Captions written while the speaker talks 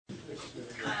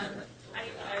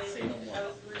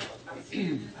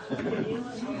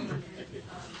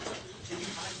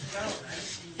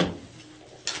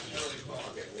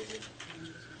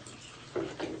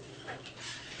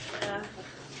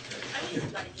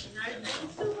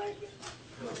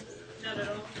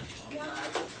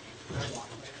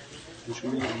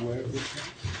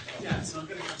Yeah, so I'm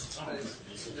going to have to talk.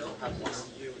 Still have one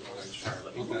of you on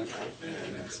Charlotte.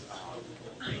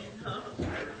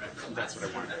 That's what I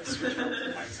wanted to switch over to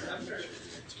myself.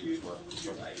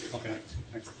 Okay,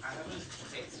 thanks. I haven't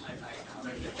taken my bike out of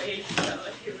the page, so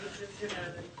it was just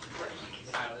gonna work.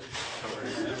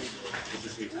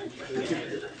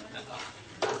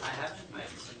 I haven't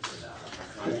mentioned it.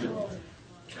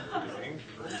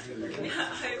 Yeah,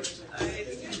 I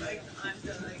think like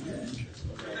onto like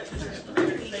I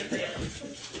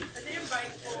think a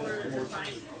bike for the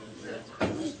bike.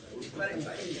 But it's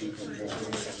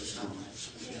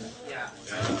yeah.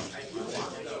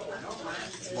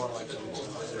 It's more like a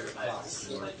class.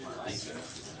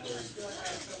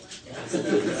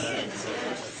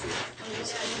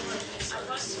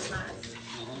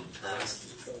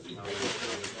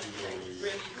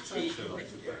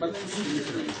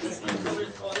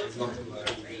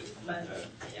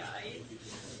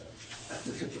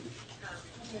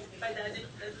 By that it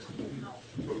doesn't help.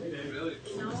 Really?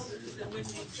 No, because it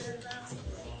wouldn't mix it around.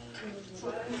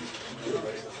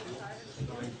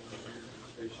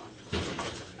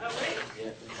 Oh, wait.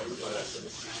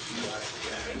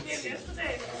 We did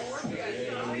yesterday.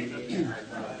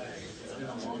 It's been a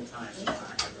long time.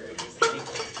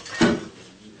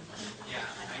 Yeah,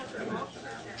 I thought about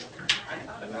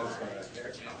it.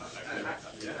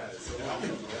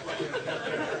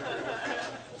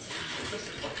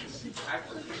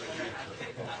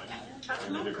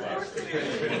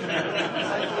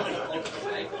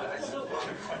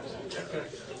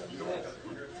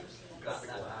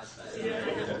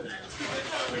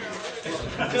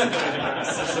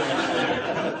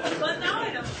 Well, now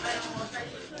I don't know if I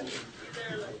should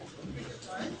either like pick a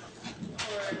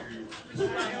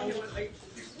part or like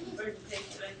take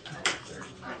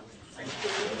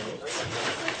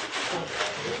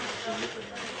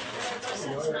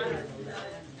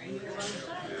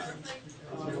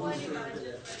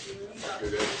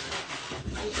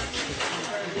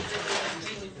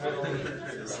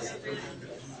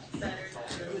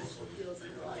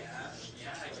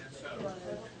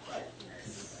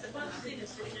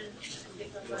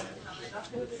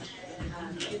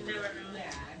you never know.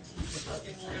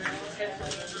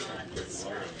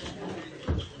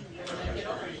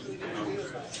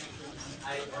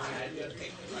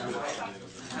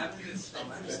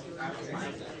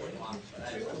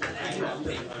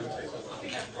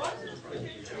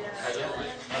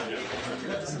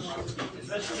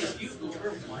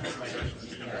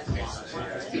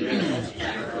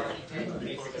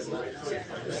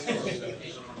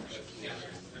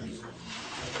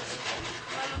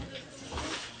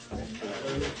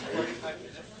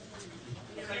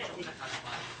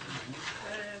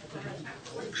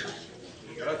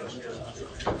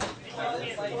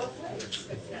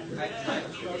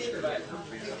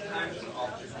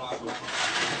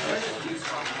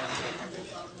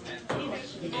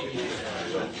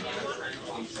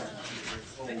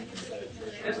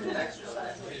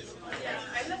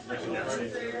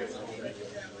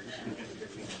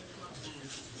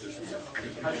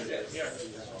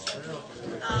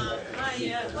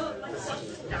 Well, my son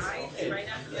died right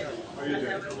after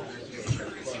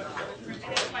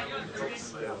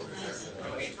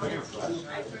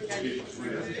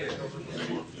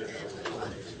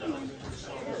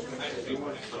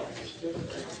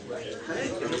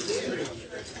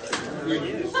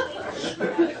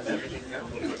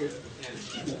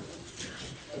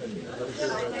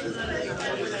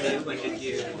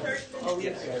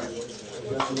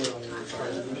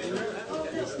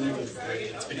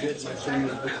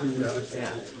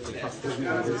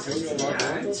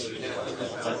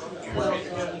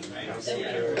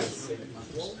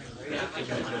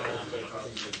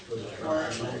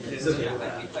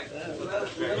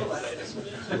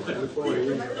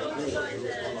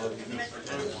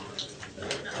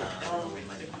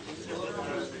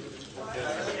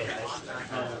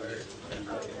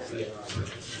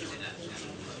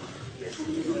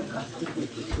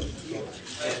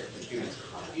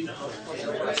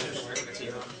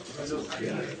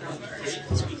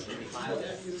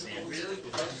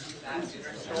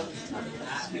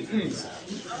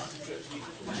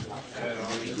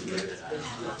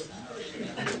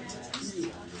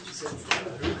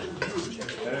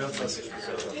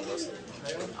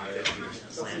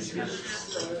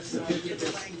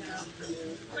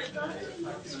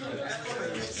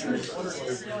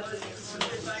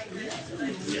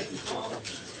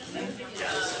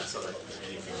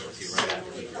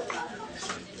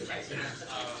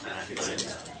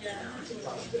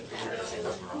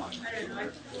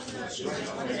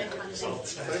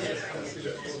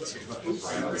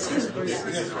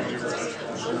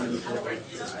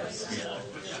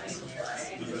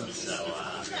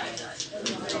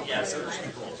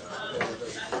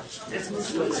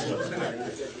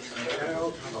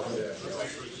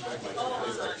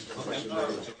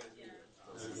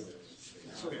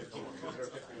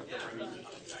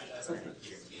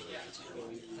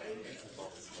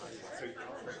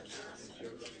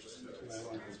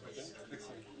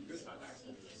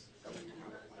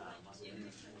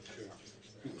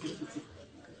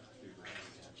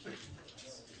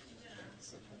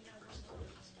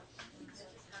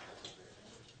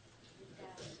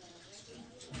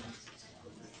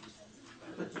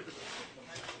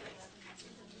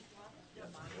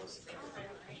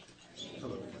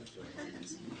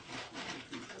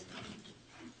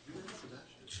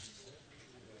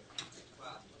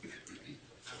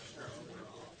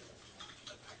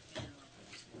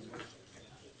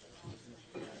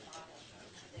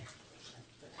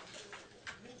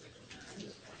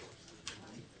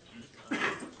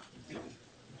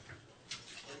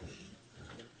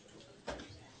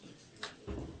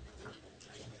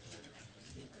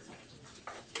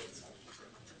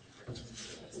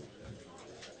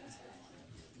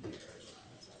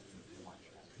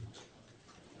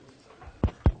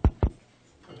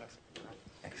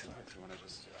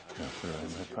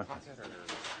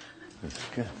That's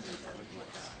good.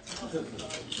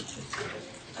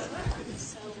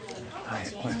 Hi,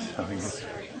 what's having it?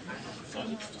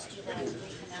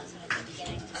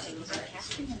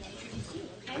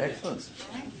 Excellent.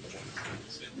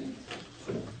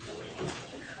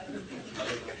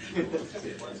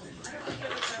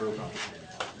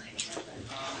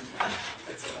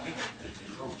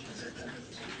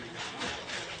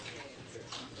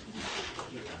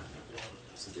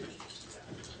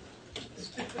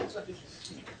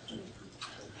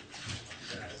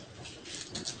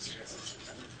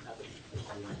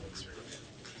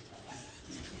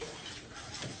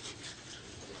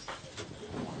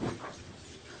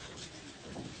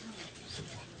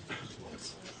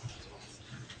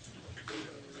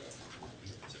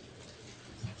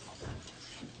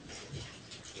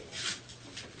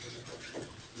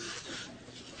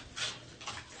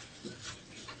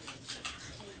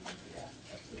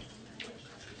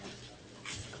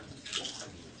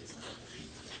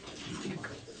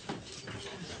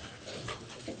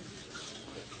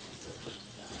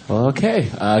 Well, okay.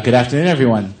 Good afternoon,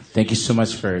 everyone. Thank you so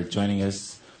much for joining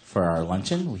us for our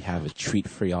luncheon. We have a treat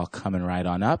for y'all coming right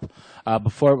on up.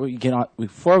 Before we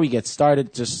get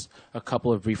started, just a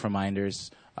couple of brief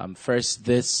reminders. First,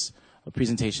 this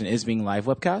presentation is being live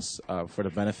webcast for the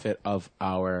benefit of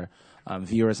our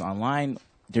viewers online.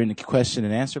 During the question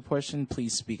and answer portion,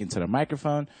 please speak into the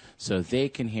microphone so they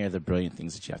can hear the brilliant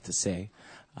things that you have to say.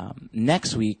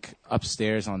 Next week,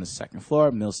 upstairs on the second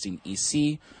floor, Milstein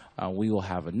EC, we will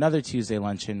have another Tuesday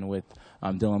luncheon with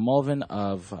Dylan Mulvin,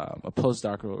 of a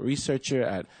postdoctoral researcher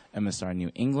at MSR New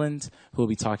England, who will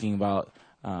be talking about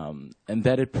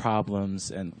embedded problems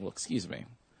and,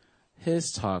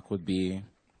 his talk would be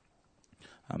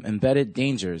embedded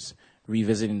dangers,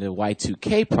 revisiting the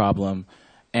Y2K problem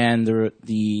and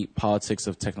the politics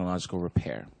of technological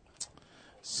repair.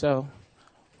 So,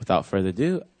 without further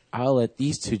ado, I'll let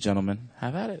these two gentlemen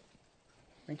have at it.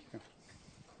 Thank you.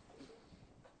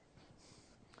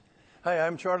 Hi,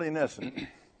 I'm Charlie Nesson.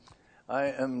 I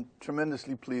am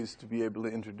tremendously pleased to be able to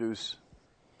introduce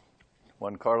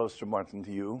Juan Carlos de Martin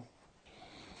to you.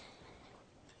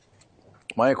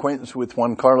 My acquaintance with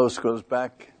Juan Carlos goes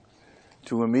back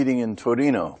to a meeting in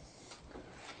Torino.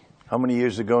 How many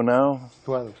years ago now?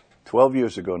 12. 12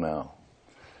 years ago now,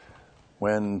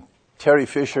 when Terry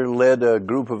Fisher led a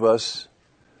group of us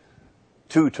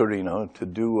to Torino to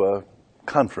do a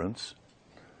conference,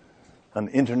 an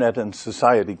Internet and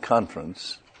Society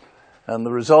conference. And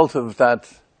the result of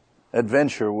that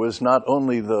adventure was not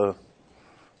only the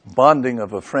bonding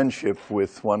of a friendship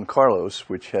with Juan Carlos,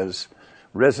 which has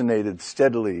resonated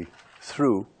steadily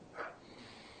through,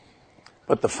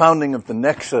 but the founding of the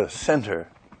Nexa Center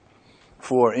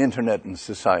for Internet and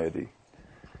Society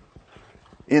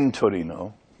in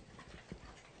Torino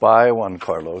by Juan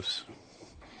Carlos,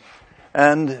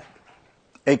 and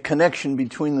a connection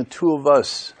between the two of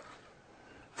us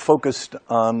focused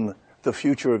on the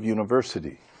future of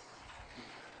university.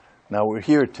 Now we're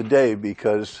here today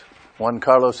because Juan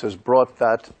Carlos has brought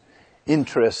that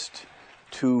interest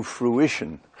to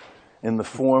fruition in the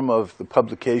form of the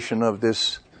publication of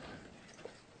this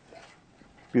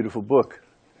beautiful book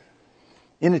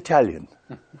in Italian.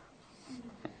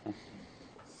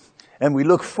 And we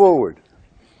look forward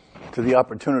to the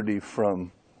opportunity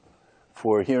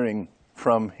for hearing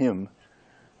from him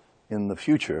in the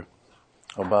future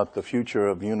about the future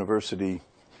of university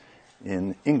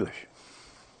in English.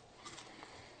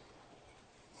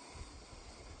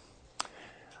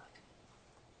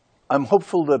 I'm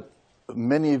hopeful that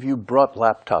many of you brought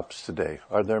laptops today.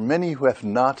 Are there many who have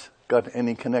not got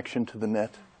any connection to the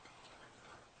net?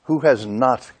 Who has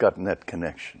not got net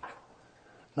connection?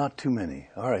 Not too many.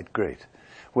 All right, great.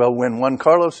 Well, when Juan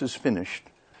Carlos is finished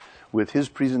with his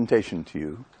presentation to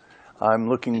you, I'm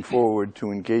looking forward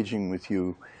to engaging with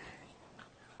you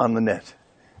on the net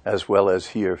as well as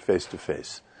here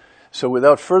face-to-face. So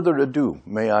without further ado,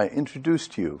 may I introduce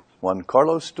to you Juan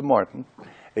Carlos de Martin,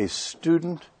 a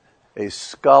student, a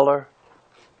scholar,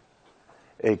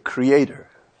 a creator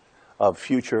of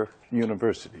Future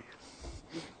University.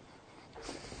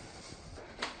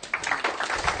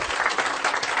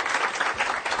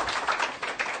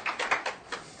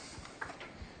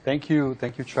 Thank you,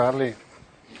 Charlie.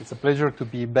 It's a pleasure to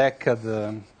be back at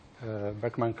the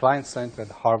Berkman Klein Center at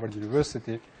Harvard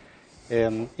University.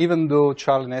 And even though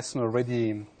Charlie Nesson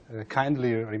already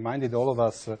kindly reminded all of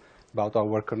us about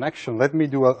our connection, let me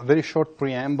do a very short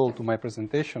preamble to my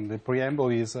presentation. The preamble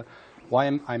is why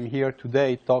I'm here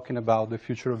today talking about the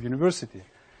future of university.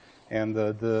 And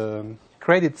the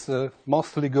credits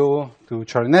mostly go to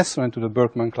Charlie Nesson and to the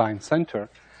Berkman Klein Center.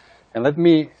 And let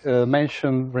me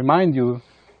remind you,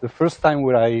 the first time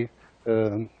where I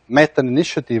met an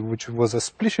initiative which was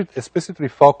explicitly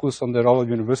focused on the role of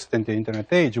university in the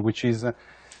internet age, which is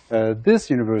this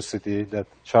university that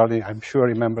Charlie, I'm sure,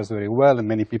 remembers very well, and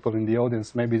many people in the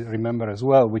audience maybe remember as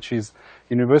well, which is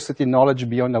University Knowledge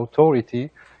Beyond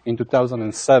Authority in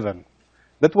 2007.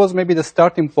 That was maybe the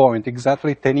starting point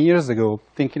exactly 10 years ago,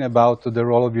 thinking about the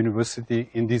role of university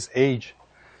in this age.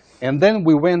 And then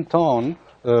we went on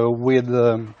with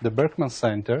the Berkman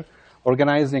Center,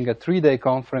 organizing a 3-day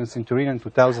conference in Turin in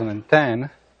 2010,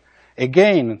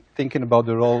 again thinking about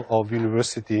the role of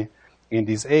university in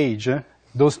this age.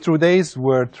 Those 2 days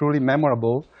were truly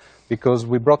memorable because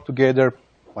we brought together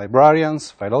librarians,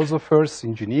 philosophers,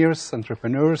 engineers,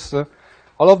 entrepreneurs,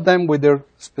 all of them with their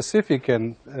specific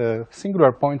and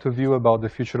singular point of view about the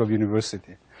future of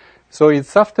university. So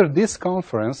it's after this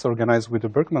conference organized with the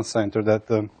Berkman Center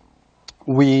that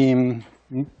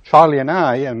Charlie and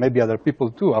I, and maybe other people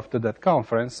too after that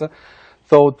conference,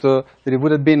 thought that it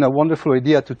would have been a wonderful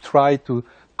idea to try to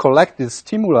collect these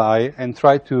stimuli and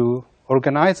try to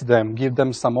organize them, give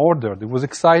them some order. It was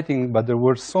exciting, but there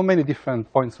were so many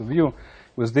different points of view,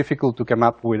 it was difficult to come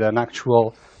up with an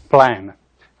actual plan.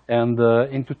 And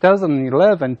in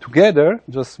 2011, together,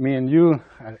 just me and you,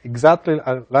 exactly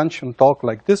a luncheon talk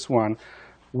like this one,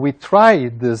 we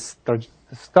tried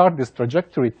start this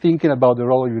trajectory thinking about the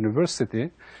role of university.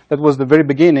 That was the very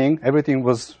beginning. Everything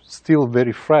was still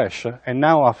very fresh. And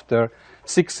now after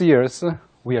 6 years,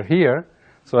 we are here.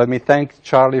 So let me thank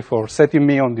Charlie for setting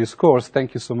me on this course.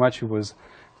 Thank you so much. It was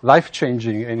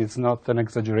life-changing, and it's not an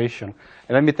exaggeration.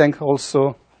 And let me thank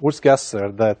also Urs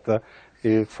Gasser that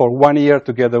for 1 year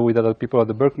together with other people at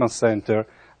the Berkman Center,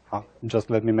 just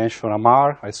let me mention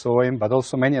Amar, I saw him, but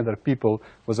also many other people.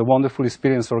 It was a wonderful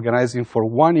experience organizing for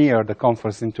 1 year the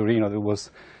conference in Turin. It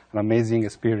was an amazing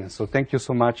experience. So thank you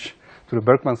so much to the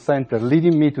Berkman Center,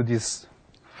 leading me to this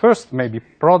first maybe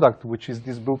product, which is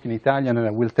this book in Italian, and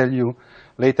I will tell you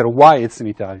later why it's in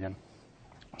Italian.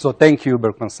 So thank you,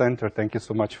 Berkman Center. Thank you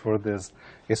so much for this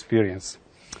experience.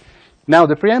 Now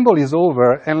the preamble is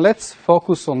over, and let's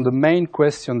focus on the main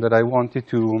question that I wanted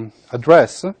to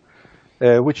address,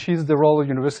 which is the role of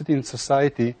university in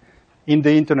society in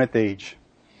the internet age,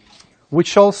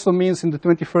 which also means in the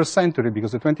 21st century,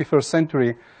 because the 21st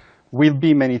century will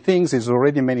be many things, is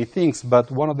already many things,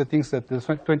 but one of the things that the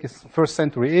 21st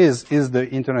century is the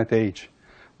internet age.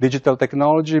 Digital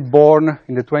technology born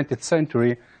in the 20th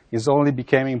century is only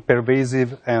becoming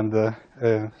pervasive and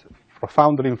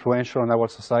profoundly influential on our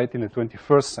society in the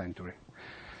 21st century.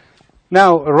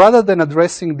 Now, rather than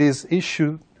addressing this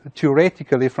issue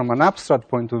theoretically from an abstract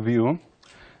point of view,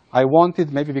 I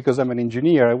wanted, maybe because I'm an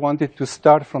engineer, I wanted to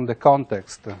start from the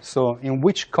context. So in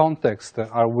which context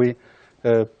are we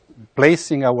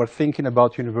placing our thinking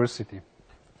about university?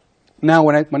 Now,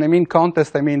 when I mean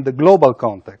context, I mean the global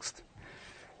context.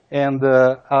 And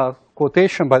a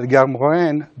quotation by Edgar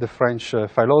Morin, the French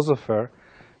philosopher,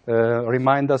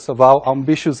 remind us of how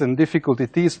ambitious and difficult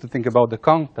it is to think about the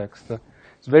context.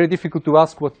 It's very difficult to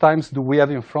ask what times do we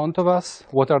have in front of us,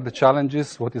 what are the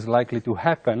challenges, what is likely to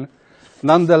happen.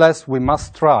 Nonetheless, we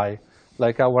must try,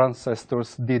 like our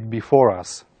ancestors did before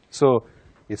us. So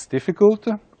it's difficult,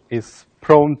 it's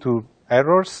prone to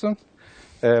errors,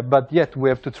 but yet we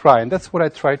have to try, and that's what I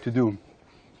try to do.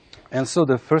 And so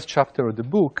the first chapter of the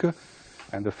book,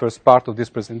 and the first part of this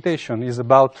presentation, is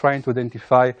about trying to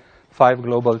identify 5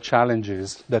 global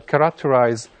challenges that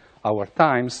characterize our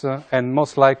times and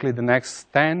most likely the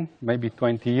next 10, maybe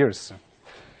 20 years.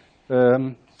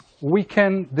 We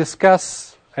can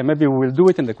discuss, and maybe we will do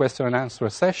it in the question and answer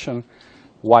session,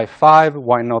 why 5,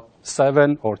 why not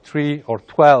 7 or 3 or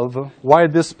 12, why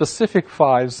these specific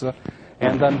 5s,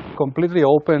 and I'm completely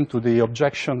open to the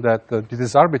objection that this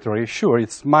is arbitrary. Sure,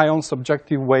 it's my own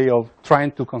subjective way of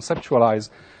trying to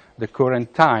conceptualize the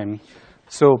current time.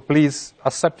 So please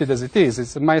accept it as it is.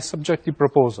 It's my subjective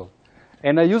proposal.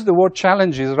 And I use the word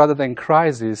challenges rather than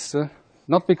crisis,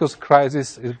 not because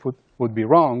crisis would be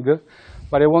wrong,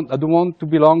 but I don't want to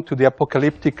belong to the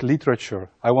apocalyptic literature.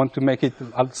 I want to make it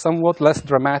somewhat less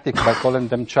dramatic by calling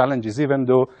them challenges, even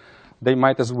though they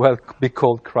might as well be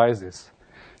called crises.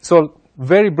 So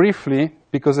very briefly,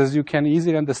 because as you can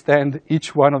easily understand,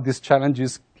 each one of these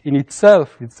challenges in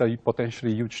itself, it's a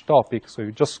potentially huge topic, so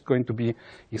you're just going to be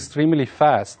extremely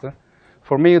fast.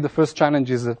 For me, the first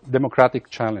challenge is a democratic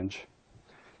challenge.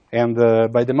 And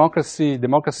by democracy,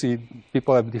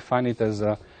 people have defined it as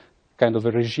a kind of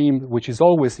a regime which is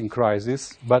always in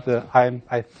crisis. But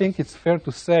I think it's fair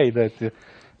to say that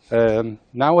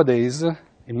nowadays,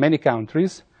 in many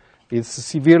countries, it's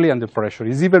severely under pressure.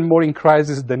 It's even more in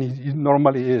crisis than it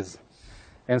normally is.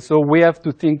 And so we have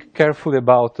to think carefully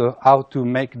about how to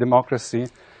make democracy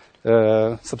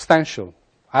substantial.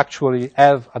 Actually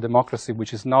have a democracy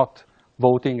which is not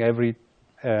voting every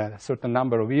certain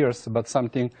number of years, but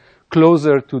something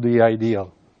closer to the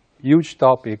ideal. Huge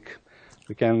topic.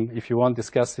 We can, if you want,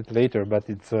 discuss it later, but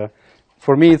it's,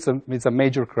 for me, it's a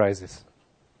major crisis.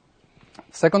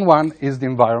 Second one is the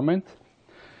environment.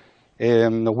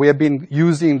 We have been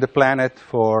using the planet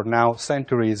for now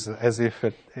centuries as if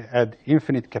it had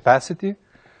infinite capacity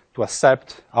to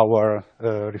accept our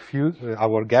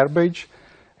our garbage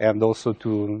and also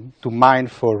to mine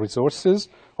for resources.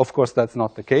 Of course, that's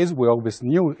not the case. We always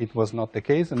knew it was not the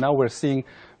case, and now we're seeing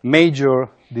major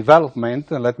development.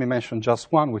 And let me mention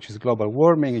just one, which is global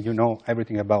warming. You know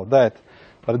everything about that.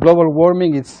 But global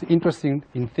warming, it's interesting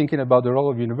in thinking about the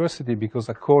role of university because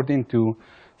according to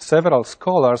several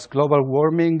scholars, global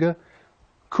warming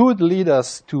could lead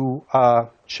us to a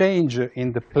change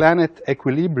in the planet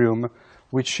equilibrium,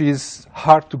 which is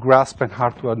hard to grasp and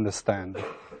hard to understand.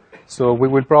 So we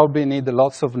will probably need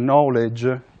lots of knowledge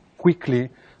quickly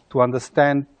to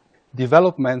understand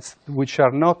developments which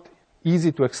are not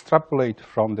easy to extrapolate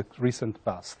from the recent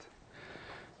past.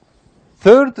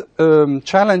 Third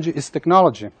challenge is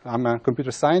technology. I'm a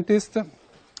computer scientist.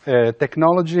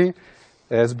 Technology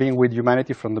has been with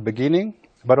humanity from the beginning,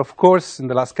 but of course in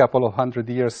the last couple of 100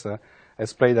 years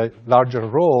has played a larger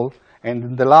role, and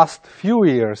in the last few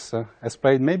years has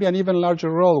played maybe an even larger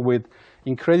role with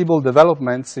incredible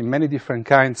developments in many different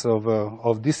kinds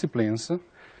of disciplines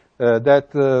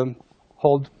that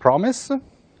hold promise,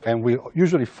 and we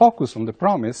usually focus on the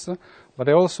promise, but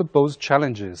they also pose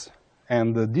challenges.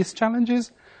 And these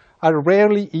challenges are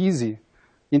rarely easy.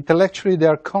 Intellectually, they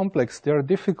are complex, they are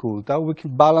difficult. How we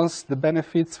can balance the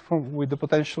benefits with the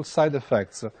potential side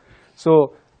effects.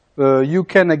 So you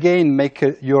can, again, make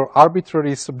your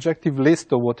arbitrary subjective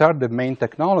list of what are the main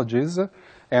technologies.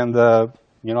 And,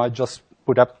 I just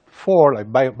put up 4, like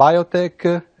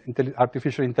biotech,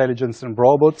 artificial intelligence and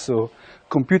robots, so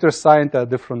computer science at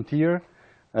the frontier,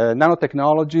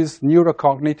 nanotechnologies,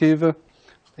 neurocognitive,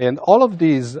 and all of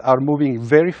these are moving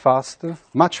very fast,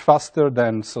 much faster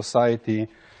than society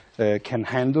can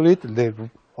handle it, the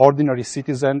ordinary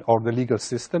citizen or the legal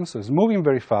system. So it's moving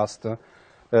very fast,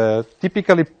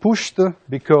 typically pushed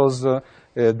because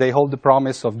they hold the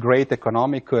promise of great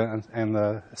economic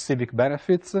and civic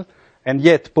benefits, and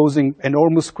yet posing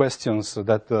enormous questions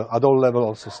that at all levels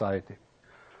of society.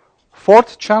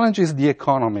 Fourth challenge is the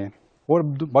economy.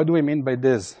 What do we mean by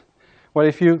this? Well,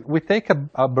 if we take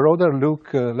a broader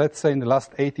look, let's say in the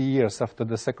last 80 years after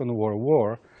the Second World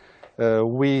War,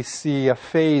 we see a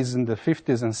phase in the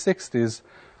 50s and 60s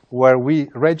where we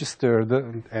registered,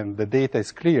 and the data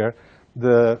is clear,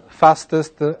 the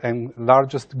fastest and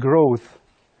largest growth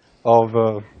of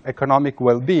economic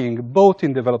well-being, both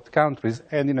in developed countries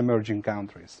and in emerging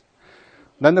countries.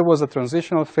 Then there was a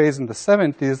transitional phase in the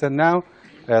 70s, and now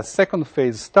A second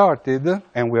phase started,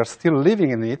 and we are still living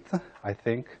in it, I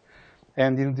think.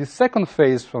 And in the second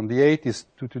phase, from the 80s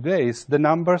to today, the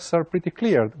numbers are pretty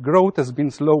clear. Growth has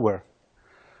been slower.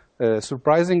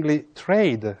 Surprisingly,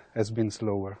 trade has been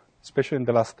slower, especially in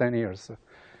the last 10 years.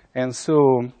 And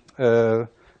so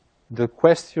the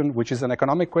question, which is an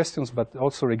economic question, but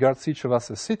also regards each of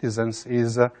us as citizens,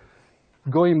 is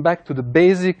going back to the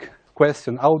basic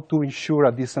question, how to ensure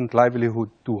a decent livelihood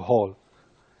to all.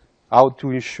 How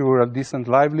to ensure a decent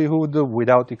livelihood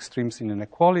without extremes in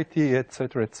inequality, et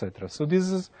cetera, et cetera. So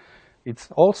it's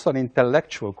also an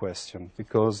intellectual question,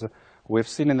 because we've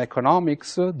seen in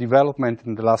economics development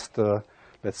in the last,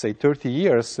 let's say, 30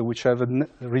 years, which have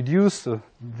reduced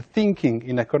the thinking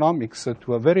in economics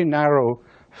to a very narrow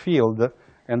field,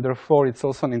 and therefore it's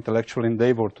also an intellectual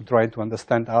endeavor to try to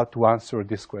understand how to answer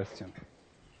this question.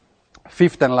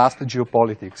 Fifth and last,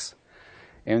 geopolitics.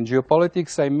 And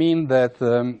geopolitics, I mean that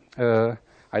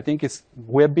I think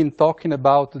we have been talking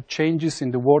about changes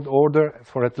in the world order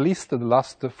for at least the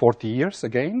last 40 years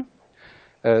again.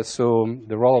 So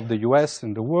the role of the US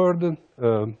in the world,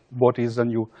 what is a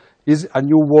new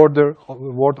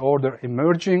world order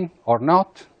emerging or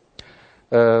not?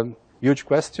 Huge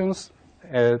questions.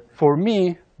 For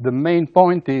me, the main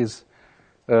point is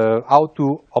how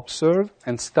to observe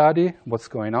and study what's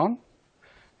going on,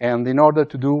 and in order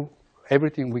to do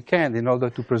everything we can in order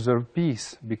to preserve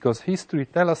peace, because history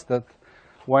tells us that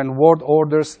when world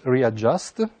orders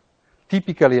readjust,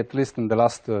 typically, at least in the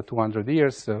last 200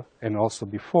 years and also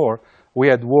before, we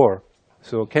had war.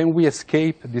 So can we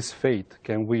escape this fate?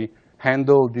 Can we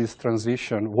handle this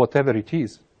transition, whatever it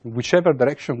is, whichever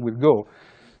direction we'll go,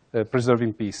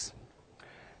 preserving peace?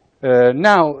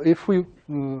 Now, if we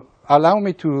allow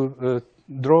me to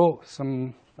draw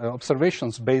some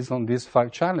observations based on these 5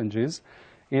 challenges,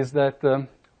 is that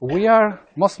we are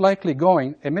most likely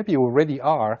going, and maybe already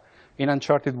are, in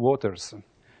uncharted waters.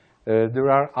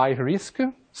 There are high risk,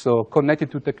 so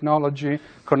connected to technology,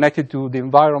 connected to the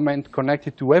environment,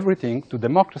 connected to everything, to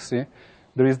democracy.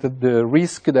 There is the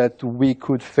risk that we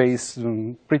could face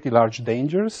pretty large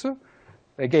dangers.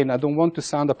 Again, I don't want to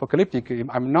sound apocalyptic.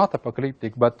 I'm not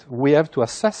apocalyptic, but we have to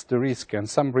assess the risk, and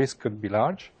some risk could be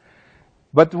large.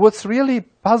 But what's really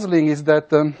puzzling is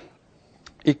that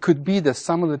it could be that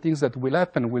some of the things that will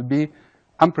happen will be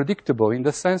unpredictable in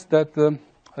the sense that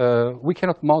we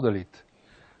cannot model it.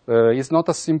 It's not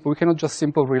as simple. We cannot just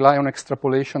simply rely on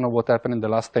extrapolation of what happened in the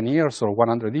last 10 years or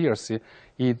 100 years.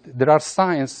 There are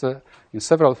signs in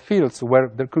several fields where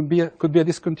there could be a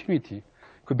discontinuity.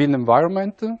 Could be in the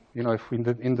environment. You know, if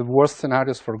in the worst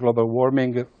scenarios for global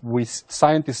warming,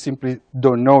 scientists simply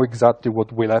don't know exactly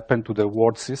what will happen to the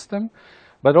world system,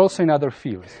 but also in other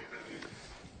fields.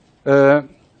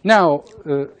 Now,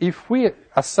 if we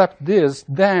accept this,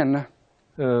 then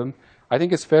I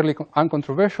think it's fairly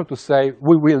uncontroversial to say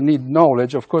we will need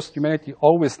knowledge. Of course, humanity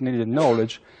always needed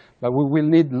knowledge, but we will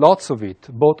need lots of it,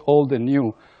 both old and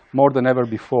new, more than ever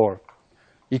before.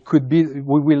 It could be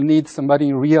we will need somebody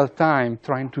in real time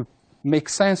trying to make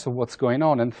sense of what's going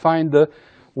on and find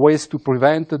ways to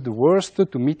prevent the worst,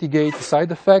 to mitigate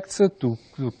side effects, to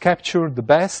capture the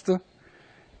best.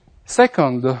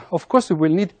 Second, of course, we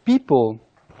will need people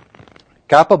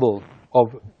capable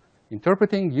of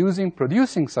interpreting, using,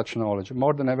 producing such knowledge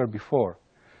more than ever before.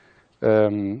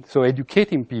 So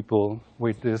educating people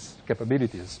with these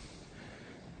capabilities.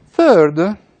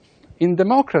 Third, in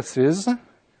democracies,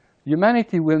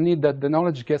 humanity will need that the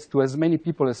knowledge gets to as many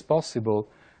people as possible,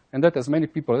 and that as many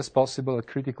people as possible are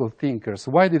critical thinkers.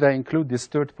 Why did I include this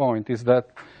third point? Is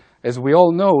that, as we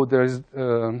all know, there is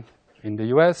in the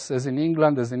US, as in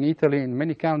England, as in Italy, in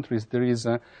many countries, there is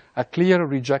a clear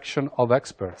rejection of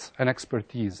experts and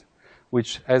expertise,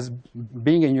 which, as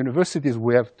being in universities,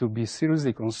 we have to be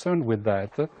seriously concerned with that,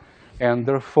 and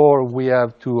therefore we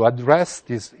have to address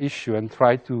this issue and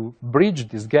try to bridge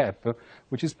this gap,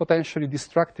 which is potentially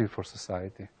destructive for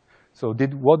society. So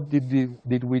what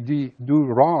did we do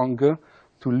wrong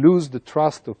to lose the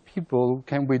trust of people?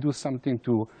 Can we do something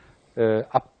to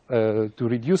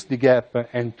reduce the gap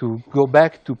and to go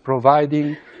back to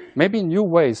providing, maybe in new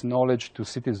ways, knowledge to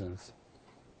citizens?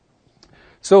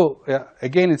 So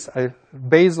again, it's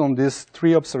based on these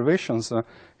 3 observations,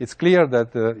 it's clear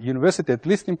that the university, at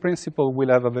least in principle, will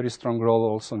have a very strong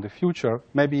role also in the future,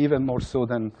 maybe even more so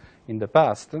than in the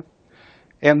past.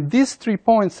 And these 3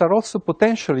 points are also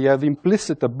potentially have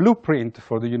implicit a blueprint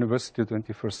for the university of the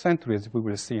 21st century, as we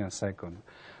will see in a second.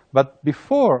 But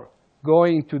before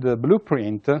going to the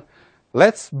blueprint,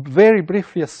 let's very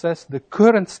briefly assess the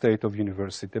current state of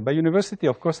university. By university,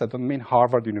 of course, I don't mean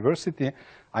Harvard University.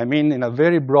 I mean, in a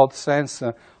very broad sense,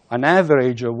 an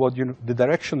average of what the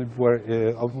direction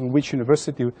of which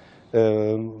university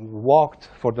walked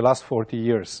for the last 40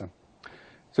 years.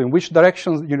 So in which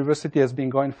direction university has been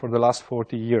going for the last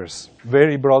 40 years,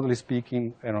 very broadly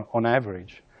speaking, on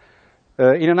average.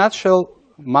 In a nutshell,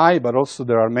 but also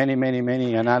there are many, many,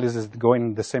 many analyses going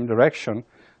in the same direction.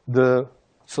 The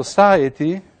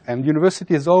society and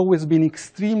university has always been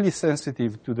extremely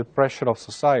sensitive to the pressure of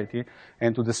society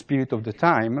and to the spirit of the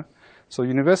time. So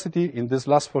university in these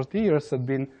last 40 years have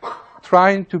been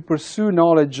trying to pursue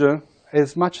knowledge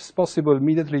as much as possible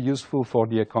immediately useful for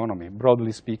the economy,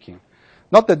 broadly speaking.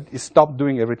 Not that it stopped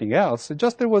doing everything else,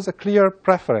 just there was a clear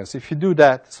preference. If you do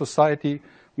that, society,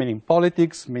 meaning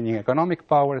politics, meaning economic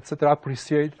power, etc.,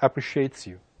 appreciates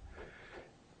you.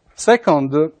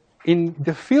 Second, in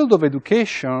the field of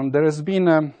education, there has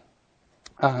been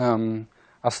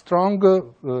a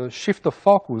strong shift of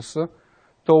focus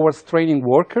towards training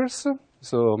workers,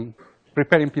 so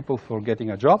preparing people for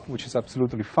getting a job, which is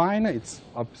absolutely fine, it's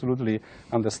absolutely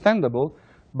understandable,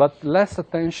 but less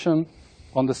attention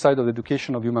on the side of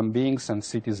education of human beings and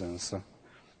citizens,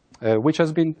 which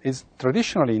is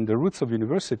traditionally in the roots of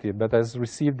university, but has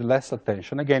received less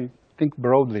attention. Again, think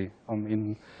broadly,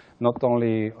 not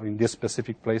only in this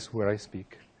specific place where I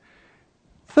speak.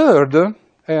 Third,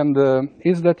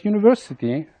 is that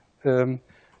university, if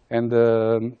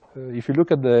you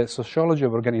look at the sociology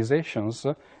of organizations,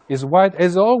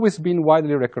 has always been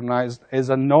widely recognized as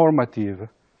a normative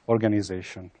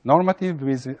organization. Normative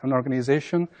is an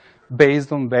organization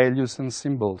based on values and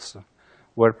symbols,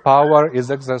 where power is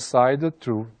exercised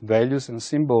through values and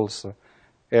symbols,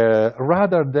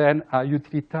 rather than a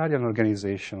utilitarian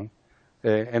organization.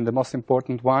 And the most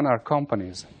important one are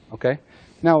companies, okay?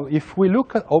 Now, if we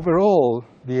look at overall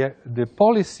the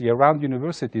policy around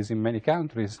universities in many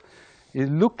countries,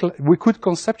 we could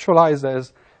conceptualize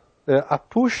as a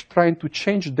push trying to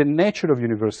change the nature of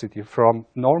university from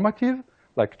normative,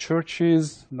 like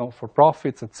churches,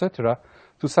 not-for-profits, etc.,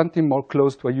 to something more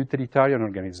close to a utilitarian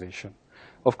organization.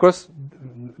 Of course,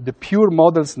 the pure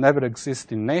models never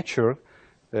exist in nature.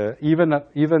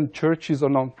 Even churches or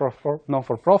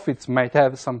non-for-profits might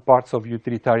have some parts of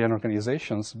utilitarian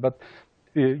organizations, but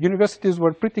universities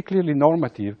were pretty clearly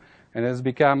normative and has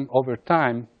become, over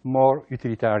time, more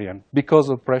utilitarian because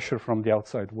of pressure from the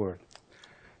outside world.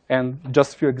 And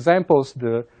just a few examples,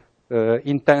 the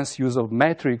intense use of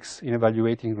metrics in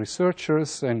evaluating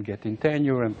researchers and getting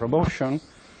tenure and promotion,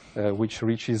 which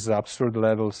reaches absurd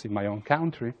levels in my own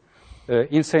country.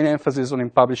 Insane emphasis on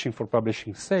publishing for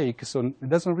publishing's sake, so it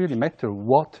doesn't really matter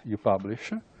what you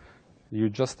publish. You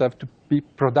just have to be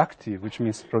productive, which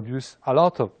means produce a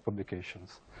lot of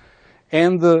publications.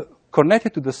 And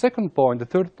connected to the second point, the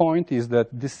third point is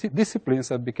that disciplines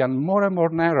have become more and more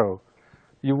narrow.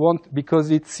 Because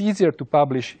it's easier to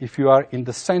publish if you are in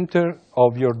the center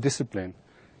of your discipline.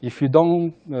 If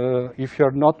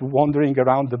you're not wandering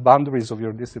around the boundaries of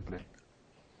your discipline.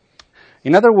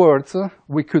 In other words,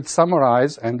 we could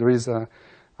summarize, and there is a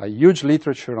huge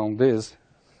literature on this,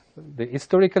 the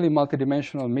historically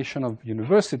multidimensional mission of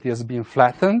university has been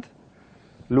flattened,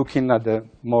 looking at the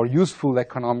more useful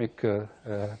economic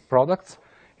products,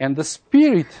 and the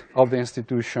spirit of the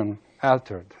institution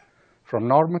altered from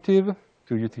normative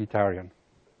to utilitarian.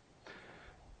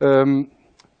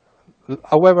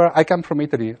 However, I come from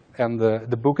Italy, and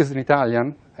the book is in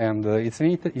Italian, and it's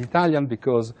in Italian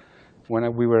because when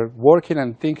we were working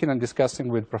and thinking and discussing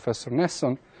with Professor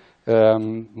Nesson,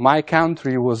 my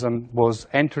country was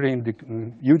entering the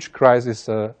huge crisis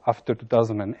after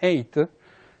 2008,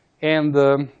 and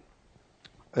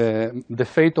the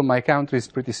fate of my country is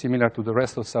pretty similar to the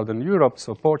rest of Southern Europe,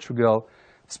 so Portugal,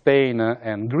 Spain,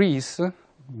 and Greece,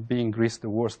 being Greece the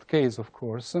worst case, of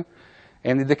course.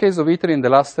 And in the case of Italy, in the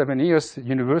last 7 years,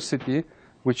 university,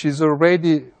 which is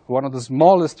already one of the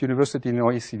smallest universities in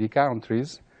OECD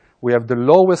countries, we have the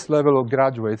lowest level of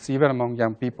graduates, even among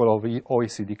young people of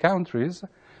OECD countries.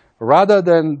 Rather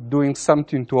than doing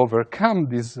something to overcome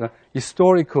this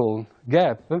historical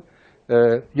gap,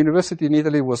 university in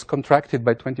Italy was contracted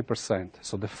by 20%.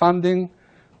 So the funding,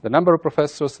 the number of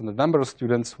professors, and the number of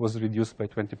students was reduced by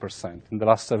 20% in the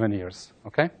last 7 years,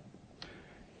 okay?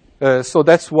 So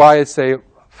that's why I say,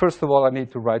 first of all, I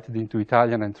need to write it into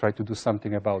Italian and try to do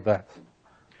something about that.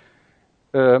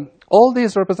 All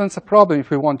this represents a problem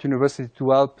if we want university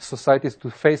to help societies to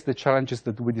face the challenges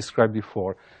that we described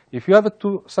before. If you have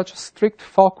such a strict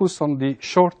focus on the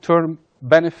short-term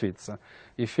benefits,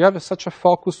 if you have such a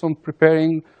focus on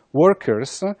preparing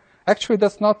workers, actually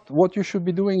that's not what you should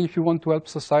be doing if you want to help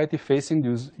society facing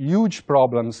these huge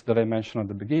problems that I mentioned at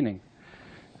the beginning.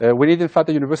 We need, in fact,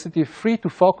 a university free to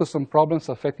focus on problems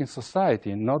affecting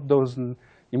society, not those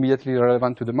immediately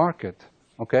relevant to the market,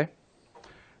 okay?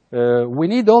 We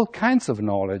need all kinds of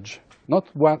knowledge, not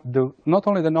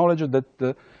only the knowledge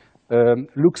that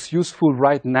looks useful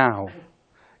right now.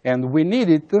 And we need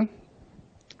it.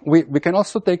 We can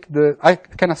also take I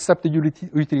can accept the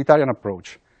utilitarian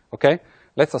approach, okay?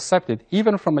 Let's accept it.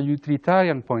 Even from a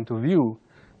utilitarian point of view,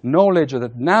 knowledge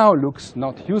that now looks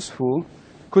not useful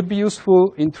could be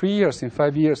useful in 3 years, in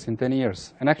 5 years, in 10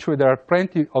 years. And actually, there are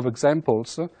plenty of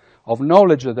examples of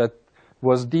knowledge that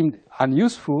was deemed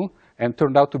unuseful and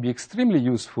turned out to be extremely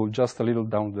useful just a little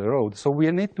down the road. So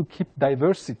we need to keep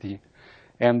diversity.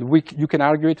 And you can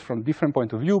argue it from different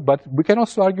point of view, but we can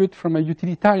also argue it from a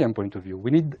utilitarian point of view. We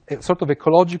need a sort of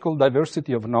ecological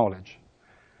diversity of knowledge.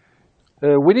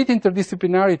 We need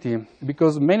interdisciplinarity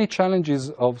because many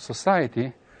challenges of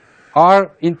society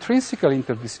are intrinsically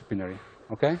interdisciplinary,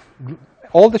 okay?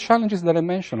 All the challenges that I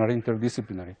mentioned are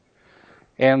interdisciplinary.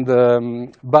 And,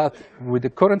 but with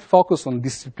the current focus on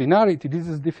disciplinarity, this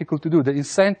is difficult to do. The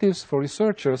incentives for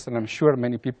researchers, and I'm sure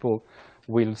many people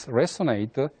will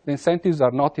resonate, the incentives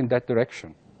are not in that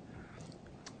direction.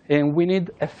 And we need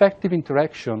effective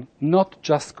interaction, not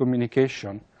just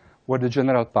communication with the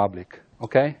general public,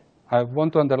 okay? I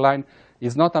want to underline,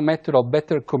 it's not a matter of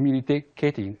better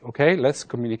communicating, okay? Let's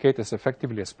communicate as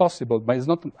effectively as possible, but it's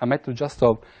not a matter just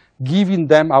of giving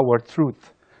them our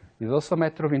truth. It's also a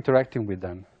matter of interacting with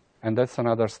them, and that's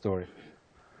another story.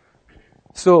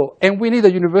 So, and we need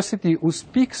a university who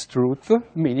speaks truth,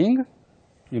 meaning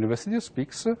university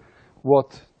speaks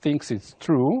what thinks it's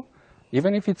true,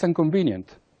 even if it's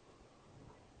inconvenient.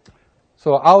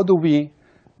 So how do we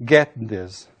get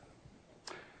this?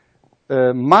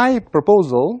 My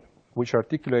proposal, which I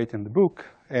articulate in the book,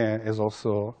 as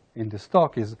also in this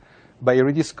talk, is by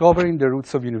rediscovering the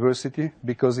roots of university,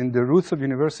 because in the roots of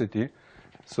university,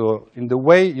 so in the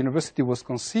way university was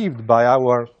conceived by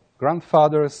our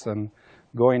grandfathers and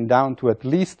going down to at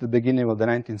least the beginning of the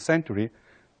 19th century,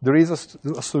 there is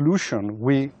a solution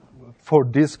for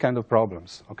these kind of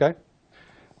problems, okay?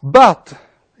 But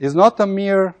it's not a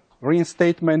mere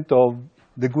reinstatement of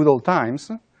the good old times.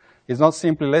 It's not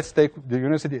simply, let's take the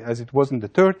university as it was in the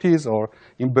 30s or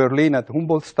in Berlin at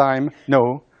Humboldt's time.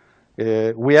 No,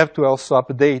 we have to also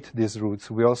update these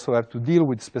roots. We also have to deal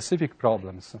with specific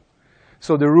problems.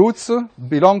 So the roots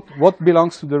what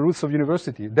belongs to the roots of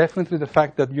university? Definitely the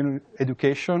fact that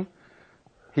education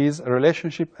is a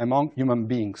relationship among human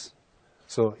beings.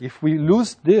 So if we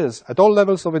lose this at all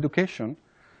levels of education,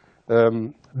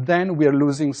 then we are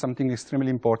losing something extremely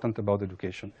important about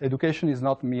education. Education is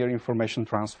not mere information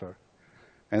transfer.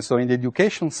 And so in the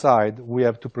education side, we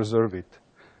have to preserve it.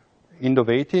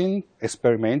 Innovating,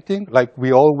 experimenting, like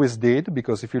we always did,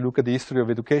 because if you look at the history of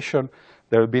education,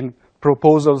 there have been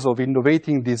proposals of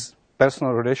innovating this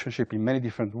personal relationship in many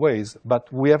different ways, but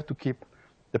we have to keep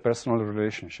the personal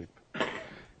relationship.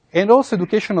 And also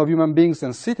education of human beings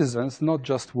and citizens, not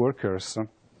just workers.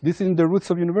 This is in the roots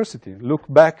of university. Look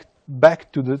back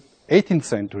to the 18th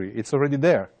century. It's already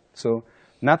there. So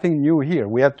nothing new here.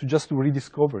 We have to just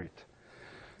rediscover it.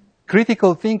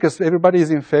 Critical thinkers, everybody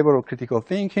is in favor of critical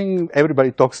thinking.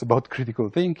 Everybody talks about critical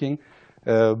thinking.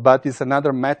 But it's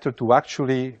another matter to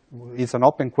actually, it's an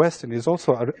open question. It's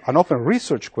also an open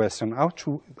research question,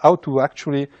 how to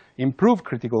actually improve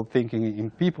critical thinking in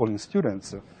people, in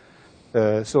students.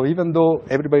 So even though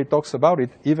everybody talks about it,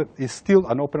 it's still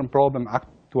an open problem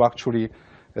to actually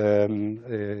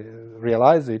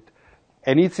realize it.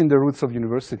 And it's in the roots of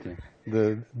university.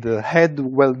 The head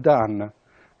well done,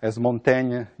 as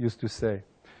Montaigne used to say.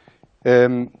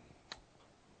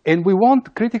 And we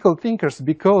want critical thinkers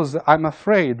because I'm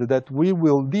afraid that we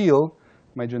will deal,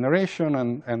 my generation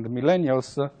and the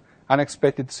millennials,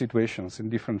 unexpected situations in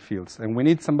different fields. And we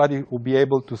need somebody who will be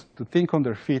able to think on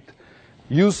their feet,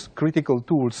 use critical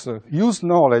tools, use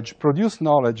knowledge, produce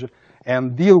knowledge,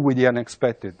 and deal with the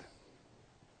unexpected.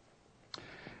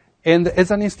 And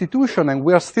as an institution, and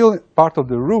we are still part of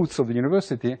the roots of the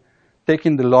university,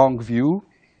 taking the long view,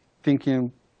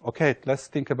 thinking, okay, let's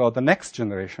think about the next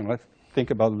generation. Let's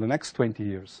think about the next 20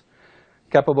 years.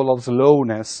 Capable of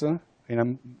slowness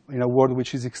in a world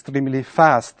which is extremely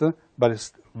fast, but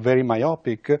is very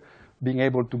myopic, being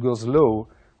able to go slow,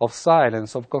 of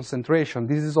silence, of concentration.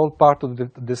 This is all part of the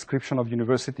description of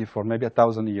university for maybe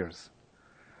 1,000 years.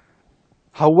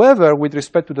 However, with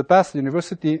respect to the past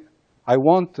university, I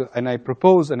want and I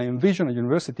propose and I envision a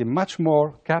university much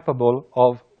more capable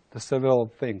of the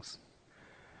several things.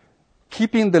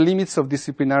 Keeping the limits of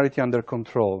disciplinarity under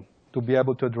control to be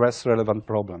able to address relevant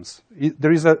problems.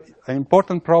 There is an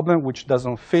important problem which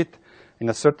doesn't fit in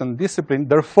a certain discipline,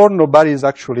 therefore nobody is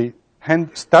actually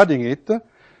studying it.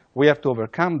 We have to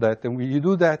overcome that, and we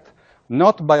do that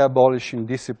not by abolishing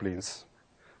disciplines.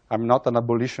 I'm not an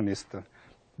abolitionist.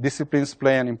 Disciplines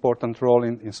play an important role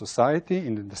in society,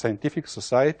 in the scientific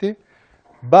society,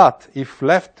 but if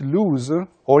left loose,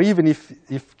 or even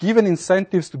if given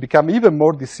incentives to become even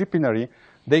more disciplinary,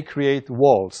 they create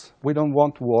walls. We don't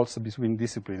want walls between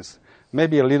disciplines.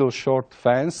 Maybe a little short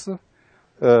fence,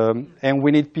 and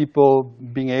we need people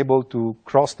being able to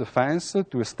cross the fence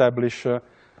to establish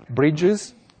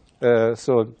bridges.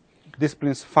 So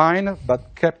disciplines fine,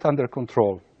 but kept under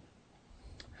control.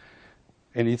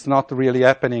 And it's not really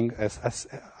happening as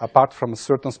apart from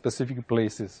certain specific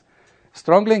places.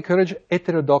 Strongly encourage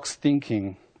heterodox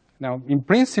thinking. Now, in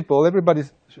principle, everybody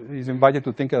is invited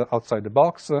to think outside the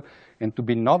box and to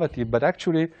be innovative, but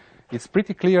actually, it's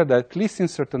pretty clear that at least in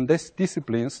certain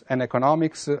disciplines, and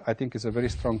economics, I think, is a very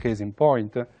strong case in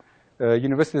point,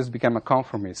 universities become a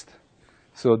conformist.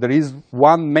 So there is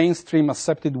one mainstream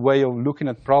accepted way of looking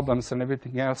at problems, and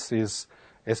everything else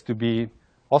has to be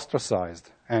ostracized.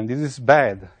 And this is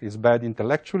bad. It's bad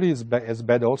intellectually. It's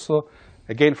bad also,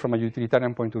 again, from a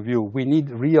utilitarian point of view. We need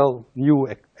real, new,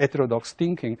 heterodox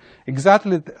thinking,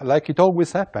 exactly like it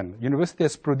always happened. University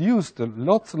has produced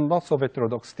lots and lots of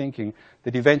heterodox thinking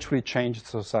that eventually changed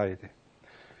society.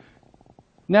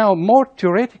 Now, more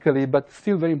theoretically, but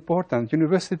still very important,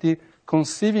 university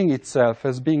conceiving itself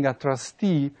as being a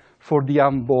trustee for the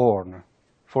unborn,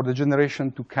 for the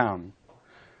generation to come.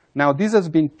 Now, this has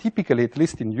been typically, at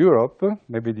least in Europe,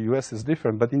 maybe the US is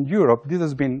different, but in Europe, this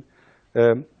has been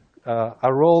a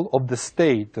role of the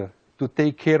state to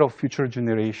take care of future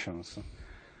generations.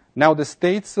 Now, the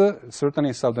states, certainly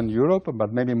in Southern Europe,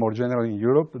 but maybe more generally in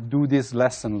Europe, do this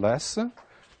less and less.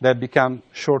 They become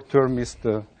short-termist,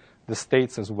 the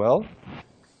states as well.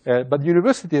 But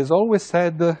university has always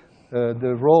had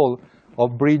the role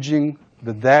of bridging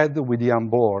the dead with the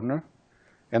unborn,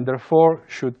 and therefore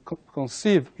should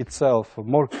conceive itself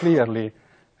more clearly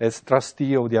as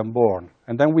trustee of the unborn.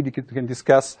 And then we can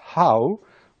discuss how,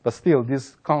 but still,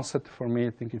 this concept for me,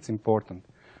 I think it's important.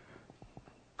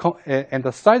 And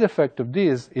the side effect of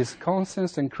this is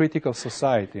conscience and critical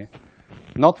society,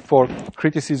 not for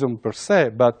criticism per se,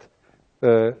 but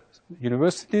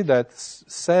university that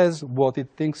says what it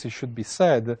thinks it should be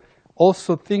said,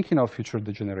 also thinking of future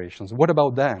generations. What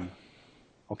about them?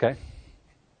 Okay?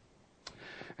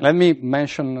 Let me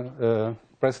mention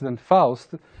President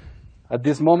Faust. At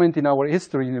this moment in our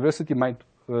history, university might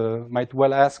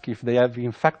well ask if they have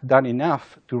in fact done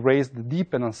enough to raise the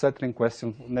deep and unsettling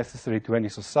questions necessary to any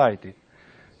society.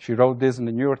 She wrote this in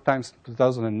the New York Times in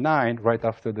 2009, right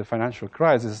after the financial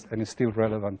crisis, and is still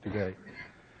relevant today.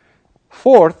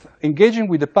 Fourth, engaging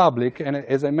with the public, and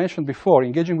as I mentioned before,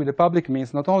 engaging with the public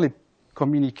means not only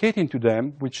communicating to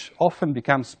them, which often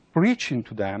becomes preaching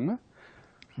to them,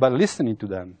 but listening to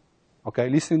them, okay,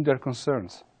 listening to their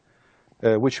concerns,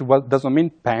 which doesn't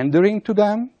mean pandering to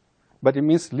them, but it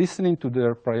means listening to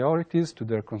their priorities, to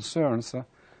their concerns,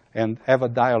 and have a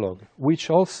dialogue, which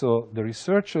also the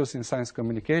researchers in science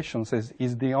communication says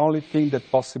is the only thing that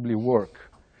possibly works.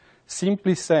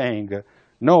 Simply saying,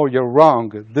 no, you're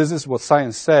wrong, this is what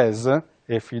science says,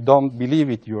 if you don't believe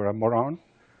it, you're a moron,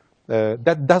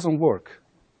 that doesn't work.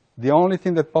 The only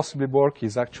thing that possibly works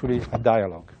is actually a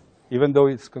dialogue, even though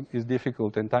it's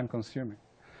difficult and time-consuming.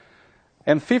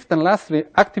 And fifth and lastly,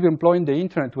 active employing the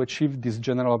internet to achieve these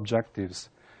general objectives.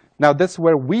 Now, that's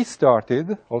where we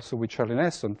started, also with Charlie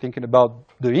Nesson, thinking about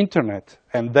the internet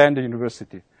and then the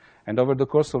university. And over the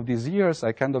course of these years,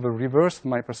 I kind of reversed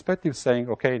my perspective, saying,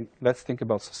 okay, let's think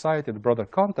about society, the broader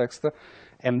context,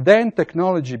 and then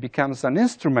technology becomes an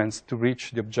instrument to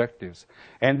reach the objectives.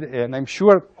 And I'm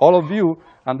sure all of you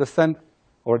understand,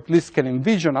 or at least can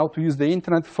envision how to use the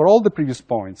internet for all the previous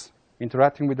points,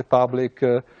 interacting with the public,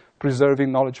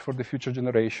 preserving knowledge for the future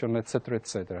generation, et cetera, et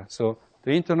cetera. So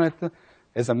the internet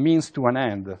as a means to an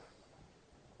end.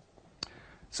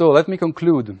 So let me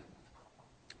conclude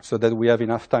so that we have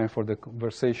enough time for the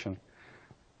conversation.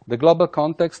 The global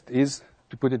context is,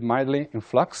 to put it mildly, in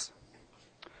flux.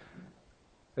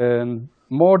 And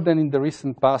more than in the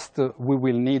recent past, we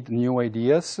will need new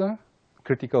ideas,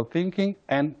 critical thinking,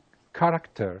 and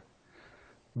character.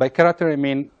 By character, I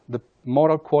mean the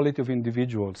moral quality of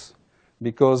individuals.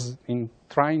 Because in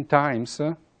trying times,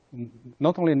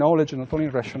 not only knowledge and not only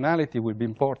rationality will be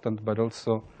important, but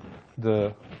also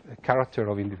the character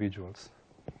of individuals.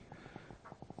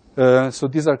 So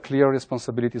these are clear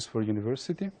responsibilities for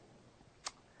university.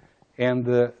 And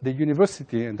the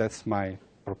university, and that's my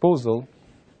proposal,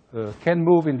 can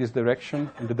move in this direction,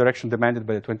 in the direction demanded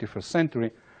by the 21st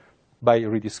century, by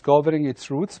rediscovering its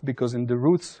roots, because in the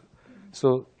roots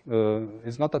So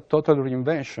it's not a total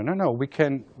reinvention. No, we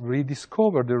can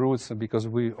rediscover the roots because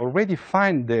we already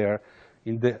find there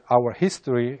in our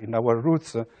history, in our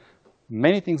roots,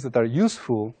 many things that are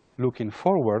useful looking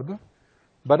forward,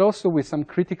 but also with some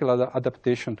critical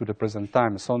adaptation to the present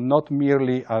time. So not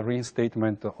merely a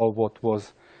reinstatement of what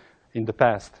was in the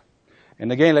past.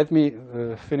 And again, let me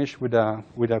finish with a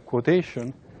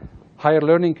quotation. Higher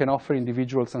learning can offer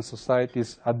individuals and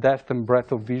societies a depth and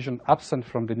breadth of vision absent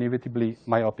from the inevitably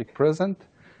myopic present.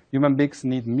 Human beings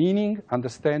need meaning,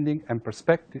 understanding, and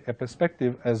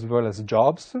perspective as well as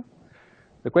jobs.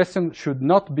 The question should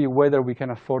not be whether we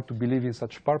can afford to believe in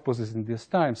such purposes in these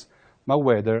times, but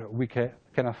whether we can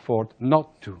afford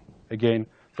not to. Again,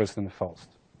 President Faust.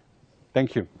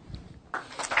 Thank you.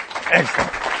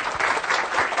 Excellent.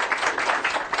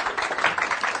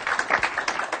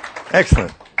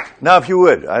 Excellent. Now, if you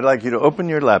would, I'd like you to open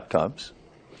your laptops.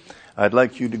 I'd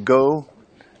like you to go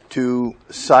to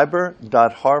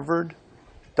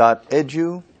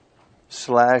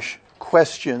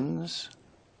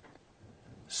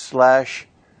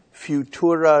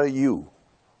cyber.harvard.edu/questions/FuturaU.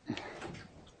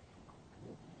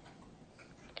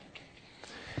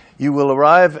 You will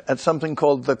arrive at something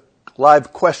called the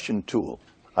live question tool.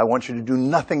 I want you to do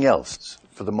nothing else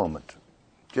for the moment.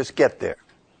 Just get there.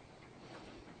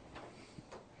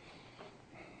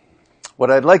 What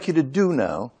I'd like you to do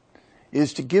now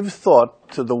is to give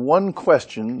thought to the one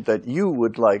question that you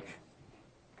would like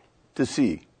to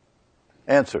see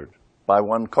answered by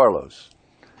Juan Carlos,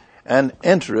 and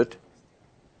enter it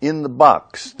in the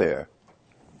box there.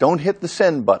 Don't hit the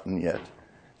send button yet.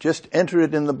 Just enter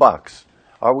it in the box.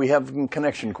 Are we having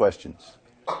connection questions?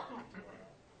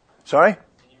 Sorry?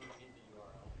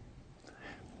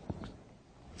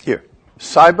 Here.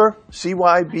 Cyber,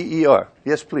 C-Y-B-E-R.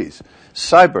 Yes, please.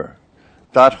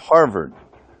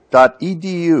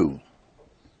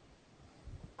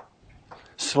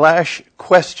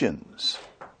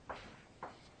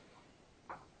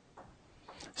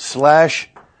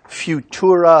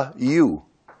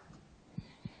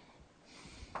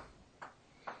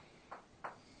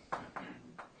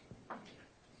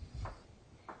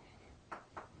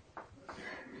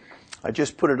 I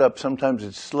just put it up. Sometimes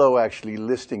it's slow actually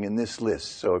listing in this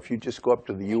list. So if you just go up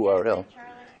to the URL.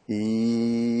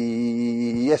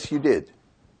 Yes, you did.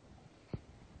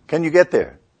 Can you get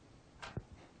there?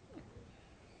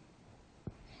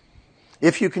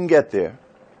 If you can get there,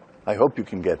 I hope you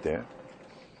can get there.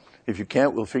 If you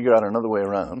can't, we'll figure out another way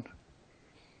around.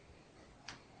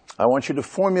 I want you to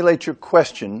formulate your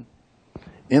question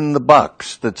in the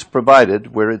box that's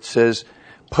provided where it says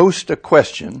post a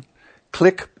question.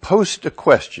 Click Post a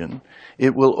Question.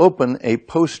 It will open a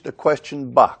Post a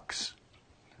Question box.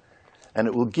 And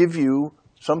it will give you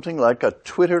something like a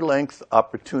Twitter-length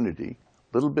opportunity,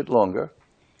 a little bit longer,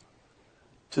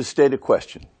 to state a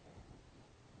question.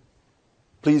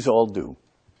 Please all do.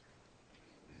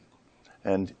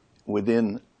 And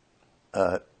within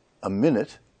a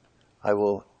minute, I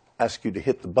will ask you to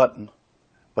hit the button,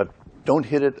 but don't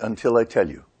hit it until I tell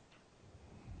you.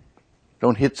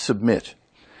 Don't hit Submit.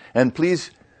 And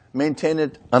please maintain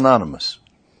it anonymous.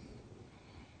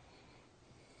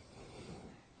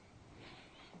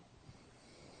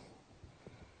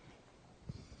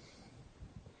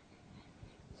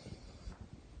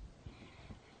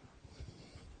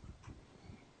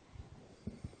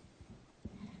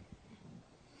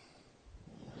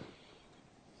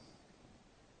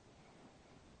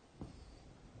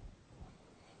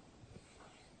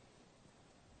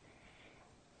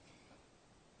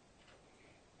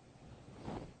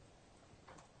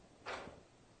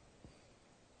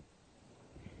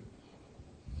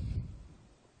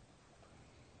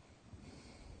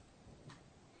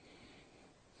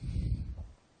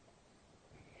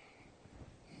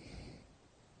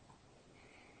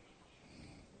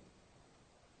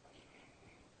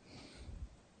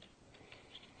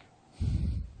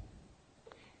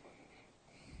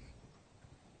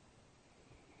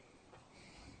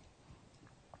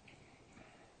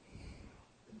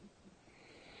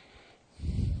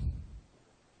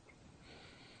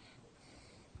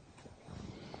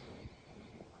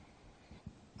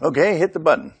 Okay, hit the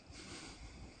button.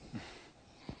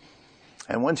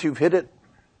 And once you've hit it,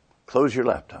 close your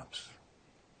laptops.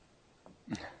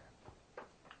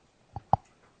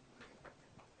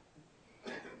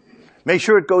 Make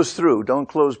sure it goes through. Don't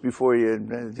close before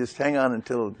you. Just hang on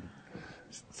until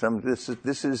some.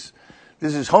 This is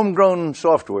homegrown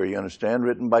software. You understand,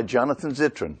 written by Jonathan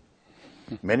Zittrain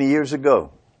many years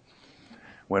ago.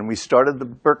 When we started the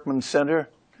Berkman Center,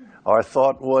 our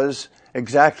thought was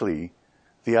exactly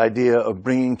the idea of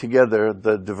bringing together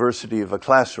the diversity of a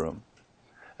classroom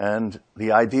and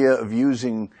the idea of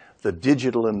using the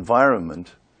digital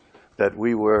environment that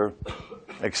we were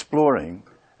exploring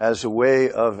as a way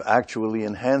of actually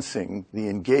enhancing the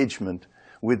engagement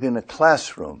within a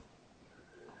classroom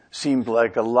seemed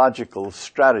like a logical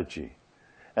strategy.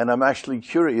 And I'm actually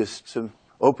curious to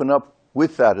open up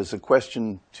with that as a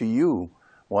question to you,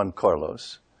 Juan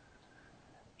Carlos.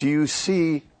 Do you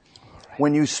see,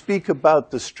 when you speak about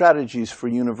the strategies for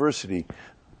university,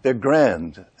 they're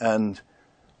grand, and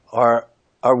are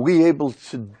we able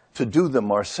to do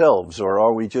them ourselves, or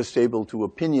are we just able to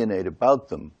opinionate about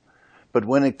them? But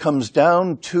when it comes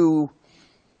down to,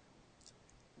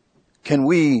 can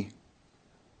we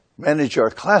manage our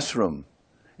classroom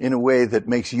in a way that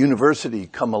makes university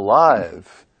come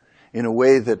alive, in a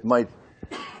way that might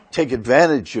take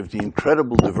advantage of the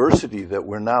incredible diversity that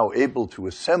we're now able to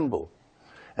assemble,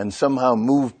 and somehow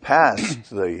move past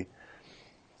the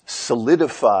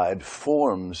solidified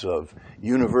forms of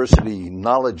university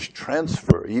knowledge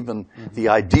transfer, even the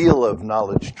ideal of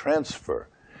knowledge transfer?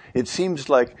 It seems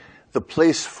like the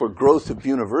place for growth of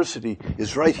university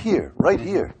is right here, right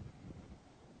here.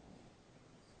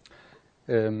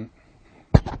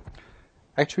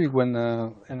 Actually,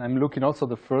 and I'm looking also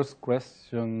the first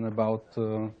question about,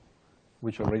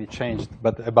 which already changed,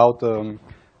 but about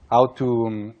how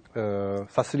to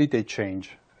facilitate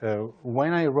change.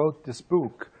 When I wrote this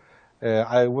book,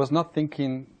 I was not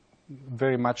thinking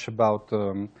very much about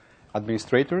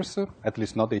administrators, at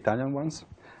least not the Italian ones.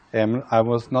 I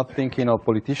was not thinking of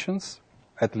politicians,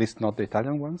 at least not the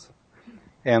Italian ones.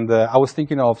 And I was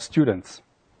thinking of students,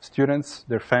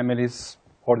 their families,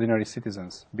 ordinary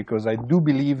citizens, because I do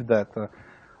believe that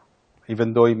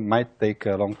even though it might take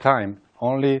a long time,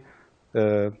 only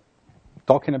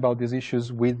talking about these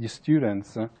issues with the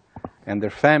students and their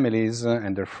families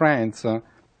and their friends,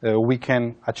 we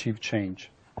can achieve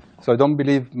change. So I don't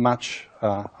believe much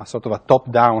a sort of a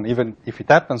top-down, even if it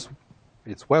happens,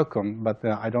 it's welcome, but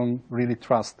I don't really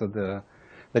trust that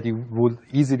it would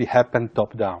easily happen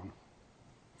top-down.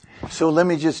 So let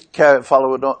me just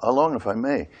follow it along, if I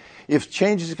may. If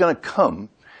change is going to come,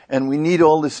 and we need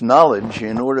all this knowledge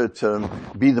in order to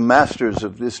be the masters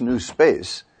of this new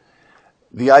space,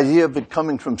 the idea of it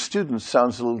coming from students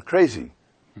sounds a little crazy.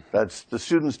 The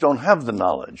students don't have the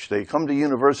knowledge. They come to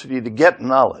university to get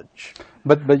knowledge.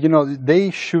 But you know,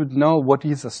 they should know what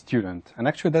is a student. And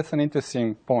actually, that's an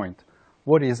interesting point.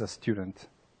 What is a student?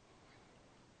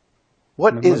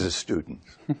 What is a student?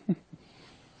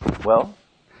 Well?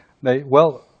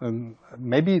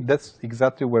 Maybe that's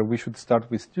exactly where we should start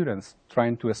with students,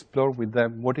 trying to explore with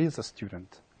them what is a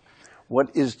student.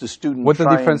 What is the student What's the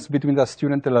difference between a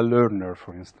student and a learner,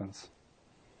 for instance?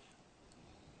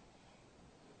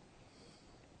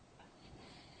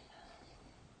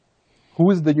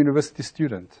 Who is the university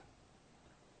student?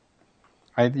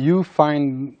 You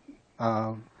find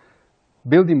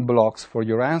building blocks for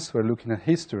your answer looking at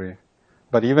history,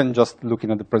 but even just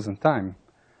looking at the present time.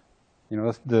 You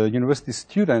know, the university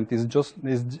student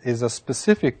is a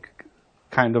specific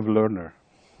kind of learner.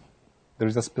 There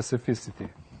is a specificity.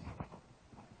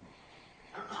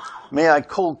 May I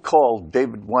cold call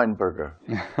David Weinberger?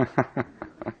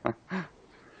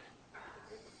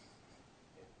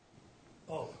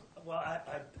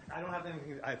 I don't have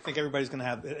anything. I think everybody's going to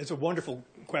have. It's a wonderful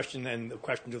question and the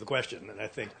question to the question, and I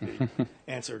think the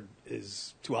answer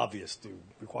is too obvious to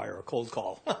require a cold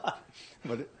call.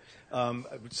 But it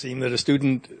would seem that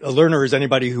a learner is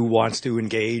anybody who wants to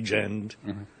engage and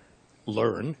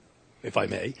learn, if I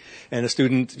may, and a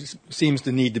student seems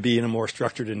to need to be in a more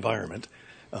structured environment,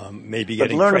 maybe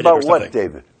getting learn credit about or something. what,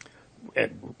 David?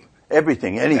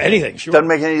 Everything, anything. Anything, sure. Doesn't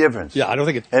make any difference. Yeah, I don't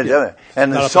think it.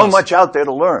 And there's so much out there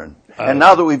to learn. And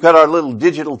now that we've got our little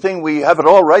digital thing, we have it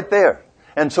all right there.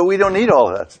 And so we don't need all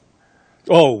of that.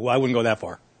 Oh, I wouldn't go that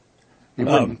far.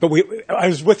 But I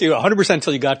was with you 100%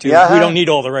 until you got to, we don't need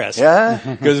all the rest. Yeah.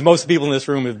 Because most people in this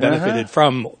room have benefited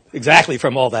from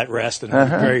all that rest and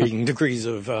varying degrees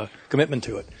of commitment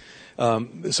to it.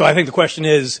 So I think the question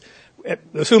is,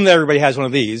 assume that everybody has one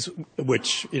of these,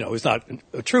 which, is not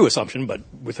a true assumption, but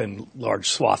within large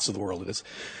swaths of the world it is.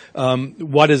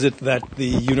 What is it that the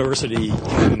university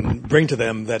can bring to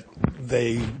them that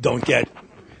they don't get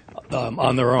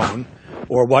on their own?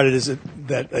 Or what is it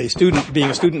that being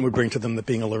a student would bring to them that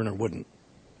being a learner wouldn't?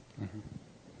 Mm-hmm.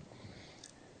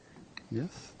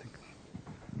 Yes.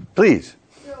 Please.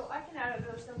 So I can add a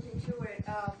little something to it.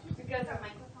 Because of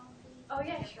microphone. Oh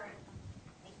yeah, sure.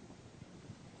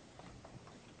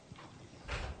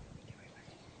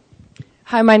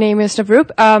 Hi, my name is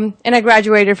Navroop, and I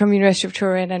graduated from University of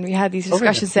Turin, and we had these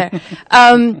discussions there.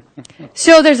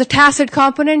 So there's a tacit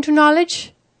component to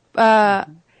knowledge,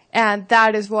 And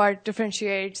that is what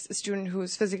differentiates a student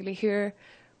who's physically here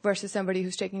versus somebody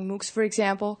who's taking MOOCs, for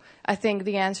example. I think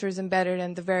the answer is embedded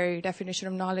in the very definition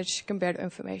of knowledge compared to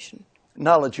information.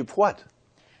 Knowledge of what?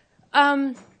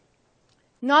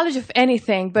 Knowledge of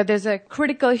anything, but there's a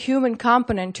critical human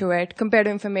component to it compared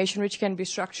to information which can be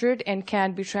structured and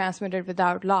can be transmitted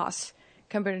without loss.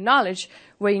 Compared to knowledge,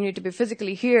 where you need to be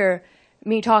physically here,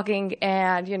 me talking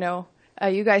and,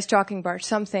 you guys talking about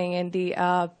something, and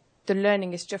the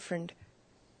learning is different.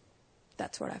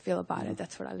 That's what I feel about it.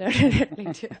 That's what I learned in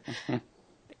Italy too. Thank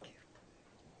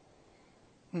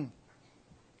you.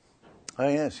 Oh,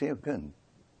 yes, yeah, good.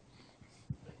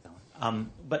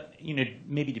 But,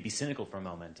 maybe to be cynical for a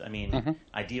moment, I mean,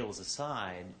 ideals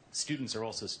aside, students are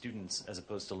also students as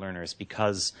opposed to learners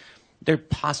because they're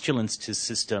postulants to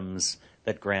systems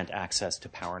that grant access to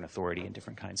power and authority in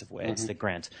different kinds of ways, that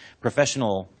grant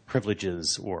professional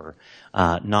privileges or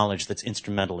knowledge that's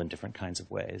instrumental in different kinds of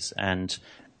ways. And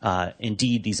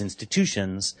indeed, these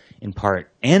institutions, in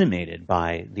part animated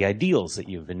by the ideals that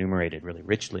you've enumerated really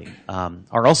richly,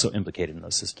 are also implicated in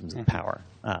those systems of power.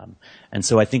 And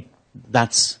so I think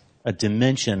that's a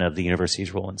dimension of the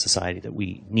university's role in society that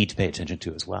we need to pay attention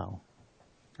to as well.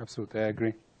 Absolutely, I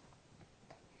agree.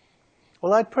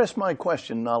 Well, I'd press my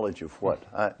question, knowledge of what?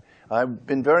 I've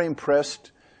been very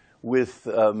impressed with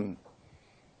the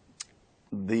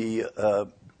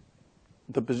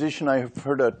position I have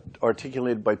heard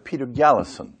articulated by Peter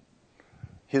Galison,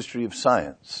 History of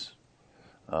Science,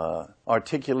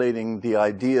 articulating the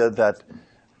idea that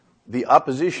the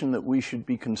opposition that we should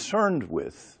be concerned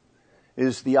with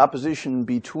is the opposition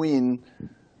between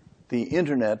the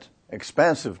Internet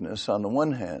expansiveness on the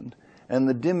one hand and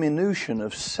the diminution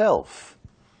of self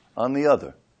on the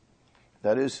other.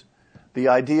 That is, the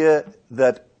idea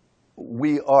that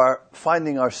we are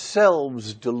finding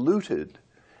ourselves diluted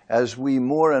as we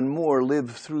more and more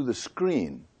live through the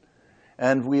screen,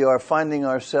 and we are finding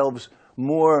ourselves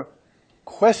more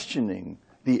questioning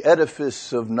the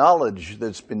edifice of knowledge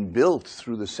that's been built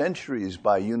through the centuries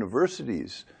by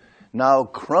universities, now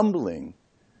crumbling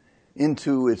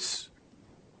into its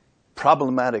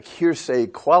problematic hearsay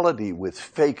quality with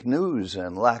fake news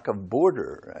and lack of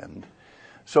border. And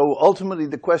so ultimately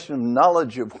the question of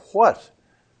knowledge of what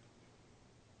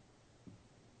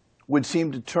would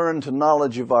seem to turn to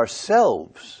knowledge of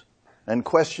ourselves and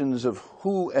questions of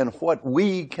who and what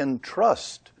we can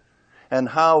trust and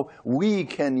how we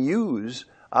can use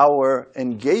our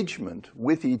engagement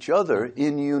with each other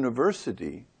in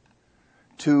university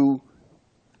to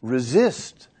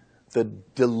resist the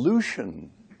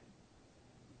dilution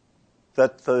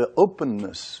that the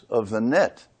openness of the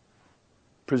net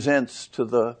presents to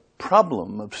the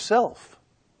problem of self.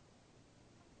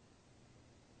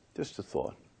 Just a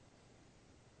thought.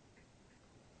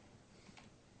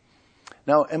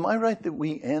 Now, am I right that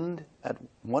we end at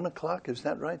 1 o'clock? Is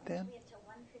that right, Dan? It's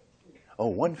 1:15.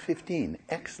 Oh, 1:15.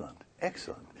 Excellent.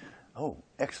 Excellent. Oh,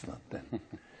 excellent then.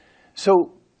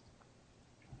 So,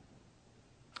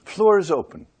 floor is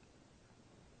open.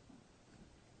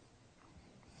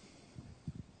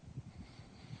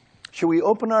 Should we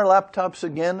open our laptops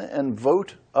again and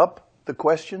vote up the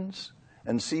questions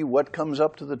and see what comes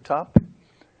up to the top?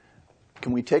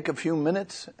 Can we take a few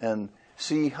minutes and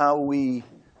see how we,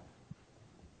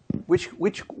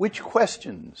 which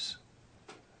questions?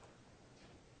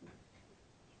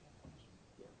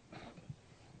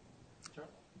 Sure.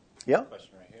 Yeah?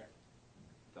 Question right here.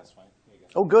 That's fine. Here you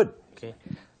go. Oh, good. Okay.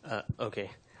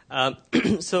 Okay.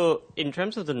 So in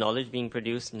terms of the knowledge being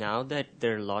produced, now that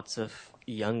there are lots of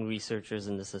young researchers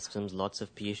in the systems, lots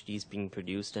of PhDs being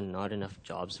produced and not enough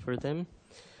jobs for them,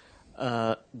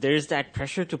 there's that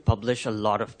pressure to publish a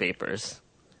lot of papers.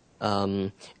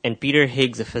 And Peter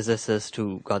Higgs, a physicist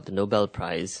who got the Nobel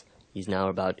Prize, he's now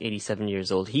about 87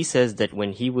 years old, he says that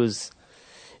when he was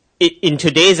in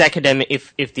today's academic,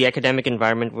 if the academic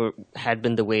environment had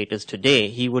been the way it is today,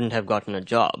 he wouldn't have gotten a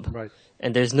job. Right.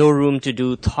 And there's no room to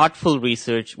do thoughtful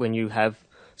research when you have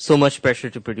so much pressure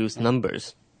to produce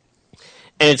numbers.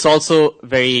 And it's also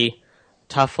very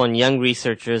tough on young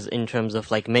researchers in terms of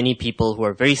like many people who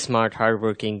are very smart,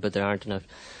 hardworking, but there aren't enough.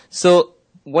 So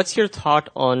what's your thought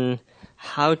on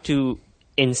how to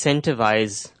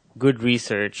incentivize good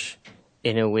research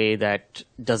in a way that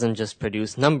doesn't just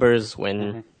produce numbers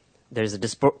when there's a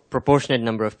disproportionate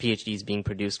number of PhDs being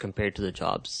produced compared to the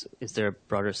jobs? Is there a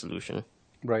broader solution?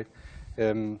 Right.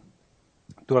 To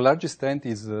a large extent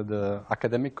is the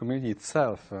academic community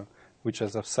itself, which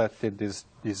has accepted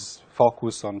this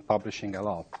focus on publishing a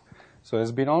lot. So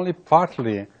it's been only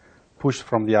partly pushed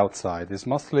from the outside. It's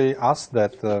mostly us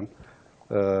that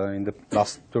in the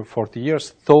last 40 years,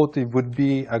 thought it would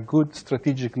be a good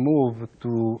strategic move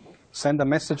to send a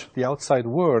message to the outside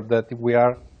world that we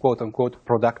are, quote unquote,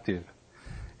 productive.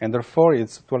 And therefore,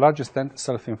 it's to a large extent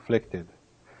self-inflicted.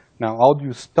 Now, how do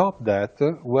you stop that?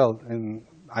 Well,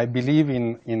 I believe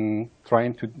in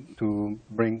trying to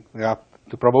bring up,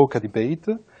 to provoke a debate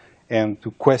and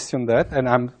to question that. And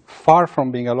I'm far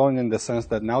from being alone in the sense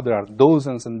that now there are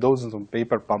dozens and dozens of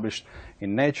papers published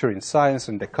in Nature, in Science,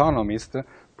 and The Economist,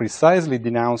 precisely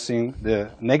denouncing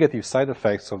the negative side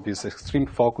effects of this extreme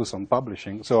focus on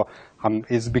publishing. So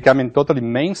it's becoming totally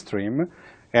mainstream,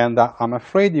 and I'm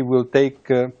afraid it will take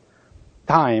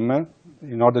time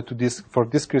in order for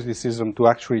this criticism to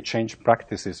actually change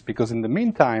practices. Because in the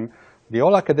meantime, the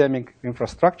whole academic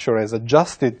infrastructure has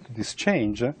adjusted to this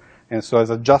change, and so has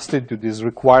adjusted to this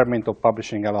requirement of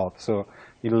publishing a lot. So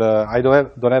I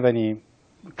don't have any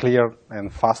clear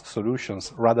and fast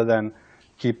solutions, rather than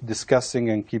keep discussing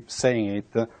and keep saying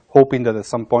it, hoping that at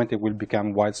some point it will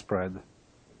become widespread.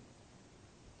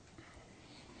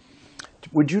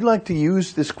 Would you like to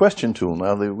use this question tool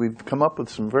now that we've come up with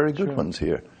some very good ones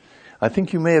here? I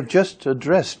think you may have just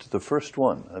addressed the first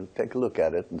one. I'll take a look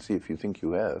at it and see if you think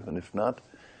you have. And if not,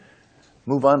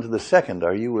 move on to the second.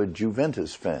 Are you a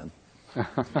Juventus fan?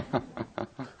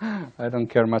 I don't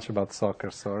care much about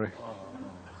soccer, sorry.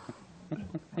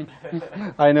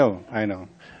 I know.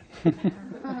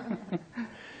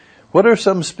 What are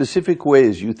some specific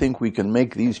ways you think we can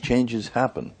make these changes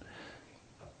happen?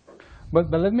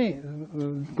 But let me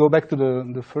go back to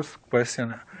the first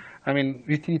question. I mean,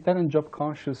 utilitarian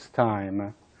job-conscious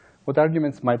time, what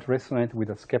arguments might resonate with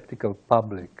a skeptical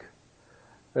public?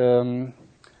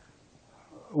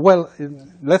 Well,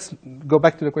 let's go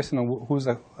back to the question of who's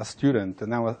a student.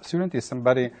 Now, a student is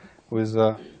somebody who is,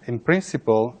 in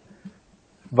principle,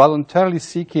 voluntarily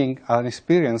seeking an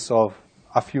experience of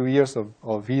a few years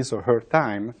of his or her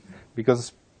time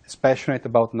because it's passionate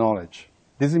about knowledge.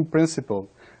 This, in principle,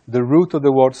 the root of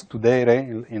the word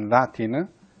studere in Latin,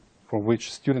 from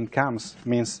which student comes,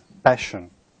 means passion.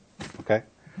 Okay?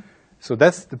 So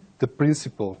that's the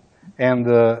principle. And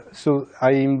so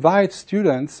I invite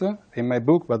students in my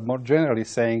book, but more generally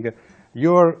saying,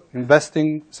 you're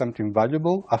investing something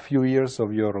valuable, a few years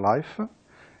of your life.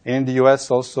 In the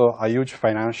US, also a huge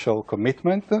financial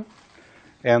commitment.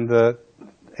 And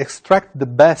extract the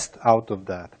best out of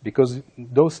that, because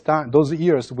those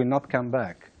years will not come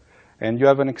back. And you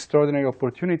have an extraordinary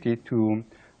opportunity to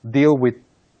deal with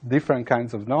different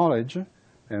kinds of knowledge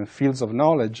and fields of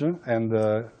knowledge and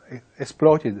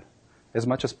exploit it as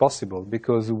much as possible,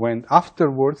 because when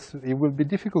afterwards it will be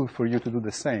difficult for you to do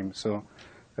the same. So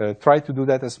try to do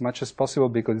that as much as possible,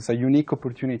 because it's a unique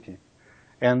opportunity.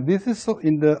 And this is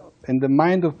in the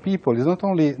mind of people. It's not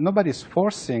only, nobody's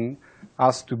forcing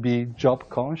us to be job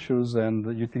conscious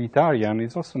and utilitarian,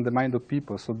 it's also in the mind of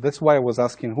people. So that's why I was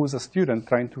asking who's a student,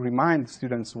 trying to remind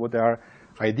students what they are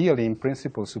ideally in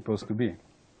principle supposed to be.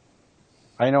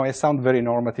 I know I sound very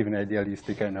normative and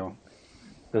idealistic, I know.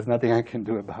 There's nothing I can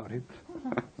do about it.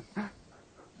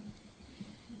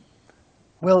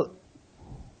 Well,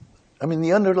 I mean,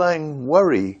 the underlying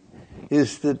worry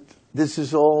is that this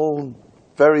is all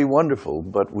very wonderful,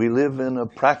 but we live in a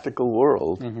practical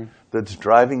world that's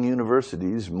driving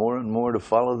universities more and more to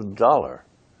follow the dollar.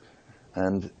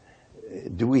 And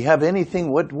do we have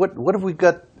anything? What have we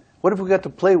got? What have we got to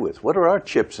play with? What are our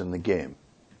chips in the game?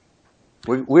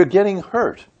 We're getting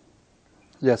hurt.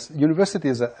 Yes,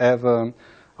 universities are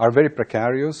very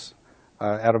precarious,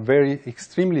 are very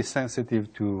extremely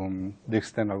sensitive to the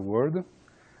external world.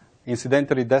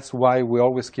 Incidentally, that's why we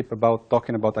always keep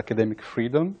talking about academic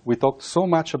freedom. We talk so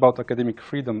much about academic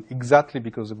freedom exactly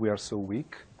because we are so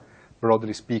weak,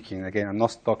 broadly speaking. Again, I'm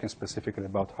not talking specifically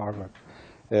about Harvard.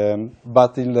 We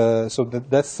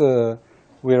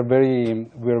are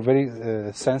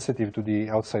very sensitive to the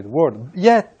outside world.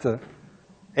 Yet,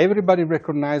 everybody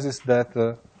recognizes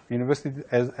that universities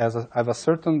have a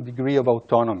certain degree of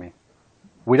autonomy.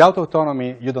 Without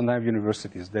autonomy, you don't have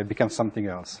universities. They become something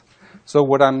else. So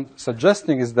what I'm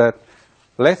suggesting is that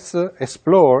let's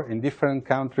explore, in different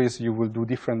countries you will do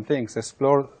different things,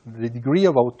 explore the degree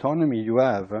of autonomy you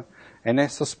have, and I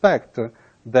suspect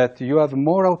that you have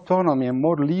more autonomy and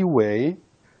more leeway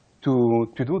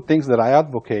to do things that I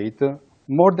advocate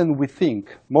more than we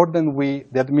think, more than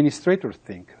the administrators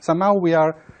think. Somehow we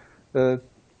are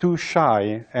too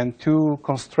shy and too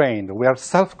constrained. We are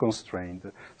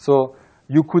self-constrained. So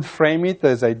you could frame it,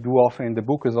 as I do often in the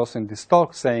book, as also in this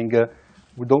talk, saying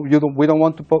we don't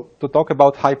want to talk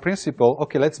about high principle.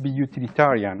 Okay, let's be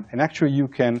utilitarian. And actually, you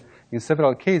can, in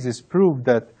several cases, prove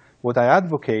that what I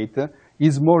advocate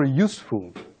is more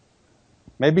useful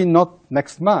Maybe not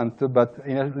next month, but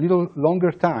in a little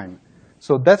longer time.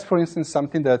 So that's, for instance,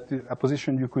 something that a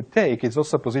position you could take. It's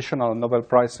also a position on a Nobel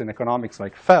Prize in economics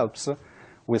like Phelps,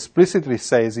 who explicitly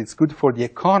says it's good for the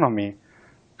economy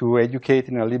to educate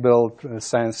in a liberal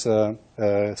sense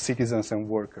citizens and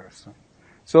workers.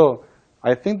 So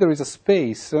I think there is a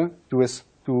space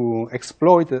to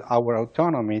exploit our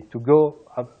autonomy to go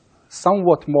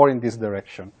somewhat more in this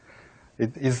direction.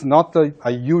 It is not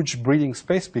a huge breathing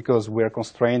space because we are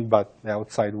constrained by the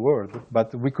outside world,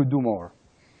 but we could do more.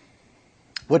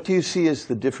 What do you see as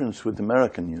the difference with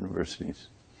American universities?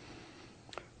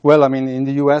 Well, I mean, in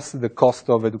the US, the cost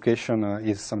of education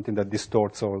is something that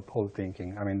distorts all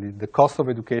thinking. I mean, the cost of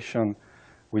education,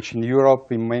 which in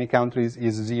Europe, in many countries,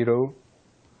 is zero,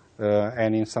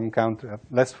 and in some countries,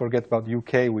 let's forget about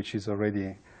UK, which is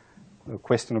already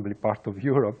questionably part of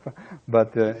Europe,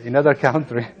 but in other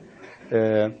countries,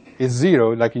 is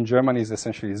zero, like in Germany is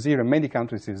essentially zero, many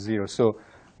countries is zero. So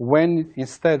when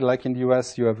instead, like in the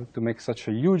US, you have to make such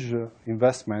a huge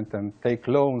investment and take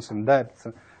loans and debt,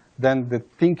 then the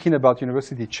thinking about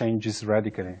university changes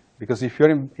radically. Because if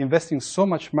you're investing so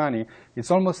much money, it's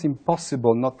almost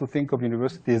impossible not to think of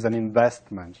university as an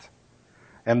investment.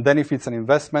 And then if it's an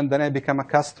investment, then I become a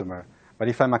customer. But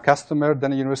if I'm a customer,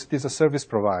 then a university is a service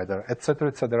provider, et cetera,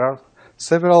 et cetera. There are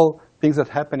several things that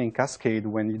happen in cascade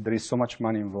when there is so much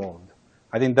money involved.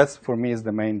 I think that's, for me, is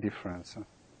the main difference.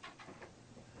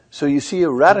 So you see a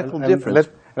radical difference.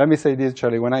 Let me say this,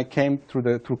 Charlie. When I came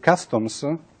through customs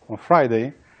on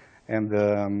Friday, and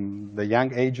the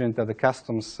young agent at the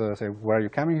customs said, "Where are you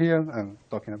coming here?" I'm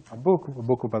talking about a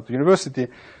book about the university.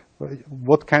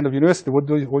 What kind of university? What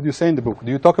do you say in the book?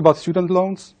 Do you talk about student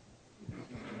loans?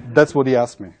 That's what he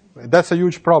asked me. That's a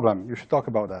huge problem. You should talk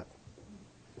about that.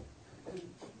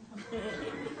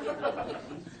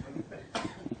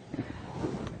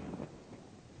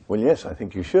 Well, yes, I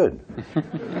think you should.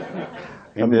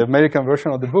 In the American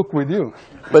version of the book with you.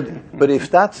 But if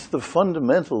that's the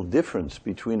fundamental difference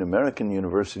between American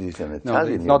universities and Italian universities...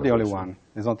 No, it's not the only one.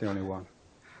 It's not the only one.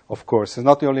 Of course, it's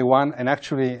not the only one. And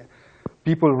actually,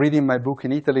 people reading my book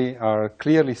in Italy are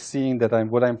clearly seeing that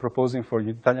what I'm proposing for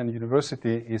Italian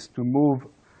university is to move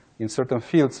in certain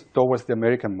fields towards the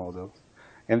American model.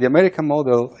 And the American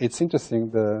model, it's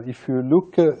interesting. If you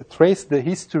trace the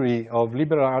history of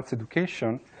liberal arts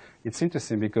education, it's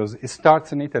interesting because it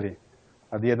starts in Italy.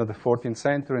 At the end of the 14th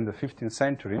century and the 15th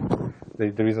century,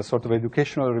 there is a sort of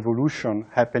educational revolution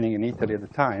happening in Italy at the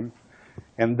time.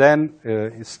 And then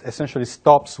it essentially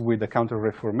stops with the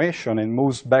Counter-Reformation and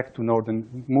moves to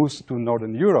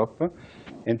Northern Europe.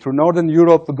 And through Northern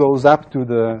Europe goes up to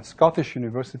the Scottish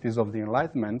universities of the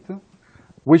Enlightenment,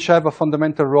 which have a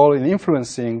fundamental role in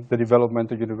influencing the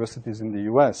development of universities in the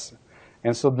US.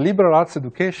 And so the liberal arts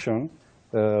education,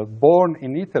 born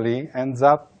in Italy, ends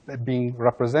up being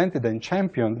represented and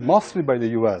championed mostly by the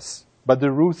US. But the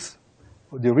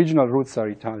original roots are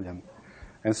Italian.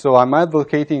 And so I'm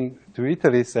advocating to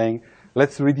Italy saying,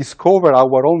 let's rediscover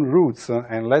our own roots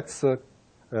and let's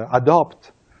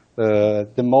adopt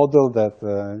the model that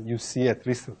you see at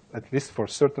least for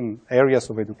certain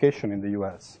areas of education in the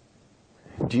US.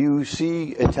 Do you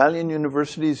see Italian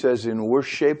universities as in worse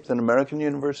shape than American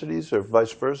universities or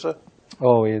vice versa?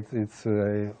 Oh, it's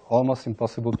almost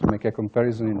impossible to make a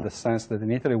comparison in the sense that in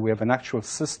Italy we have an actual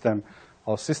system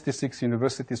of 66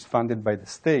 universities funded by the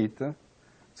state.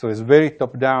 So it's very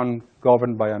top-down,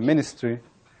 governed by a ministry.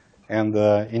 And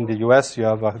in the US you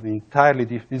have an entirely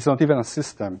different, it's not even a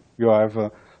system. You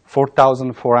have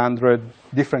 4,400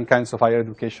 different kinds of higher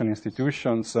education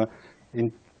institutions,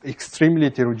 extremely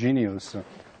heterogeneous.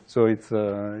 So it's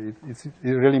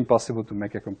really impossible to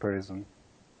make a comparison.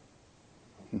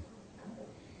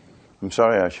 I'm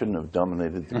sorry I shouldn't have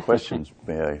dominated the questions.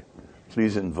 May I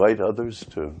please invite others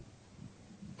to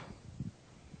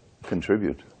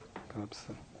contribute? Perhaps.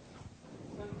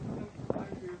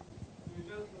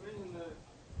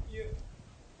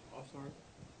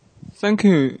 Thank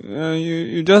you.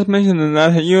 You just mentioned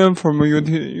that even from a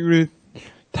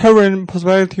utilitarian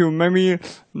perspective, maybe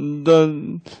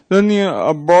the learning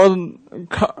a broad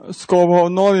scope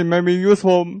of knowledge may be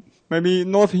useful. Maybe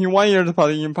not in 1 year,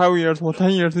 but in 5 years or 10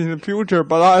 years in the future.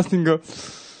 But I think,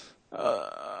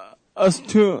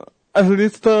 at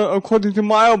least according to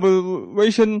my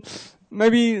observation,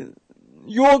 maybe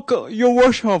your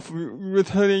version of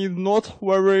utilitarianism is not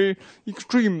very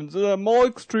extreme. The more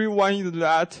extreme one is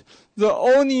that the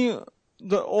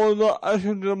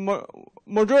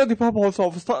majority purpose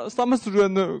of some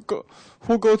students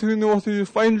who go to university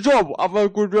find job after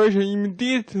graduation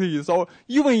immediately. So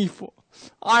even if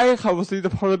I have seen the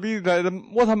possibility that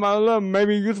what I might learn may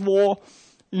be useful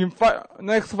in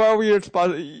next 5 years,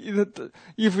 but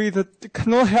if it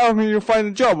cannot help me to find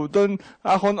a job, then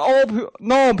I have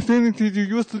no opportunity to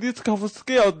use this kind of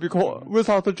skills because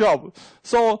without a job.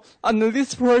 So under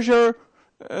this pressure,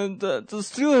 the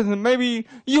students, maybe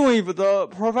even if the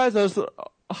professors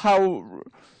have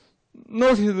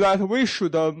noticed that we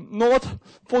should not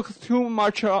focus too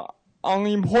much on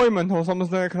employment or something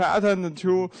like that, and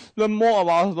to learn more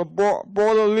about the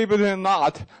broader liberty and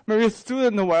art. Maybe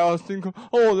students will think,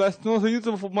 oh, that's not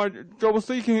useful for my job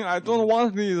seeking. I don't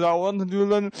want this. I want to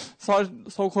learn such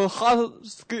so-called hard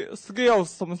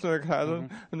skills, something like that,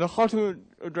 and how to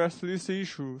address these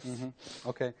issues.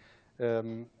 Okay.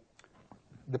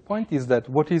 The point is that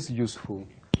what is useful?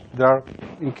 There are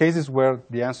in cases where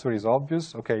the answer is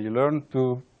obvious. Okay, you learn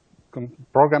to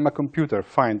program a computer.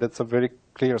 Fine, that's a very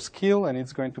clear skill, and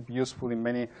it's going to be useful in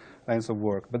many lines of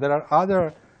work. But there are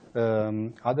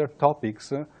other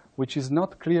topics which is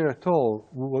not clear at all.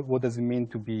 What does it mean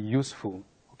to be useful?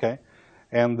 Okay,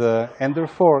 and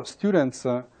therefore students,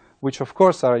 which of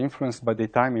course are influenced by the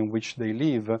time in which they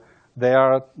live, they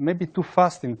are maybe too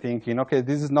fast in thinking, okay,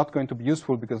 this is not going to be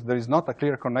useful because there is not a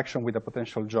clear connection with a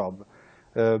potential job.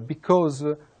 Because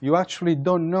you actually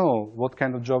don't know what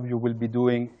kind of job you will be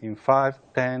doing in 5,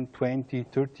 10, 20,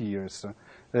 30 years.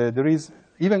 There is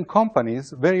even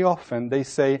companies, very often they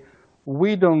say,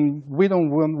 we don't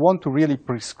want to really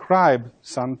prescribe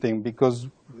something because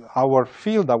our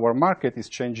field, our market is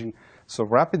changing so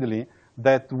rapidly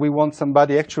that we want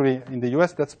somebody, actually in the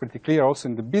US that's pretty clear, also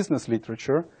in the business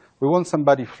literature, we want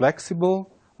somebody flexible,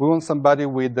 we want somebody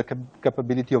with the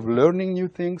capability of learning new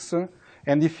things.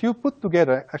 And if you put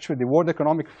together, actually, the World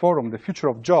Economic Forum, the future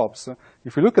of jobs,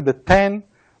 if you look at the 10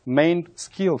 main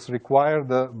skills required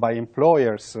by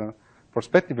employers,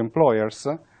 prospective employers,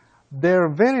 they're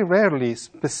very rarely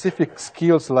specific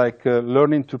skills like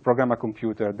learning to program a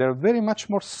computer. They're very much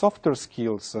more softer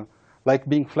skills, like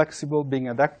being flexible, being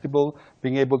adaptable,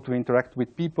 being able to interact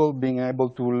with people, being able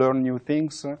to learn new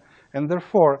things. And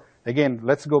therefore, again,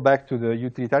 let's go back to the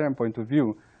utilitarian point of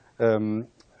view.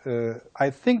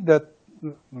 I think that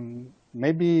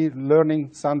maybe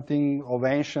learning something of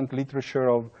ancient literature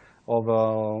of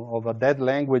a dead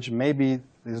language maybe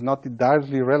is not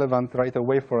directly relevant right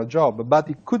away for a job, but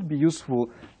it could be useful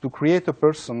to create a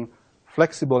person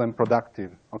flexible and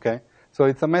productive. Okay, so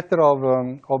it's a matter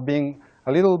of being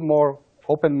a little more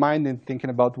open-minded,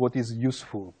 thinking about what is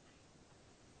useful.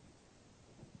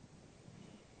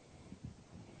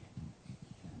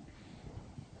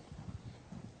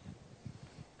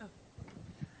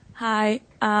 Hi.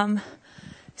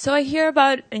 So I hear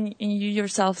about, and you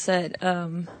yourself said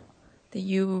that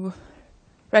you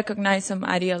recognize some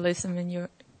idealism in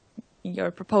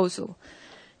your proposal,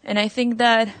 and I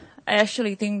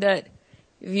actually think that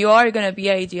if you are going to be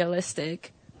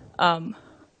idealistic,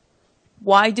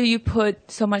 why do you put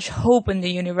so much hope in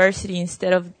the university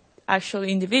instead of actual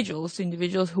individuals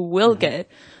who will get,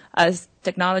 as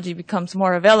technology becomes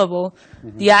more available,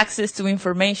 the access to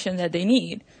information that they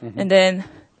need, and then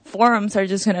forums are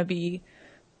just going to be,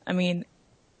 I mean,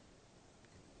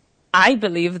 I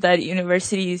believe that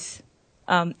universities,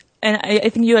 and I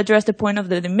think you addressed the point of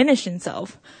the diminishing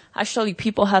self. Actually,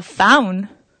 people have found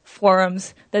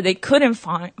forums that they couldn't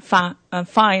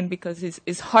find because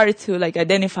it's hard to like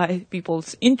identify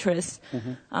people's interests.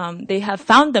 They have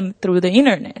found them through the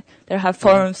internet. There have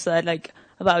forums that like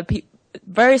about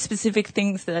very specific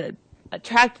things that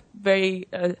attract very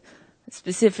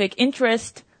specific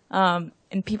interest.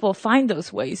 And people find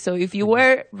those ways. So if you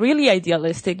were really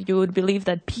idealistic, you would believe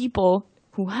that people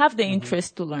who have the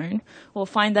interest to learn will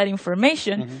find that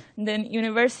information. And then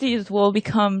universities will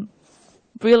become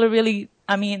really, really,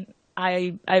 I mean,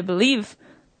 I believe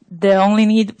the only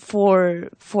need for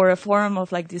a forum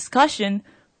of like discussion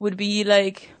would be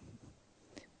like,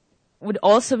 would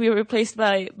also be replaced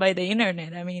by the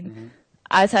internet. I mean,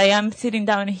 as I am sitting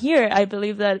down here, I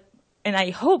believe that, and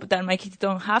I hope that my kids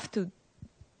don't have to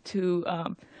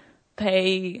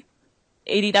pay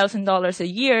 $80,000 a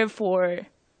year for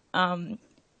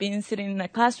being sitting in a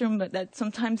classroom, but that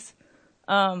sometimes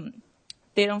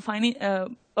they don't find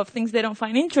of things they don't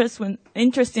find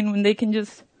interesting when they can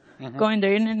just go on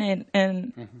the internet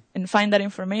and find that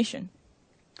information.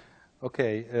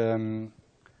 Okay,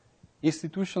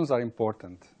 institutions are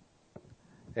important,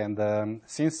 and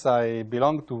since I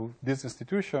belong to this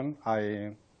institution,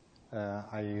 I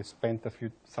spent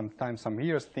some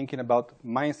years thinking about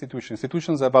my institution.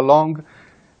 Institutions have a long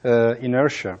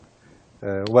inertia.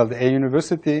 Well, a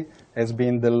university has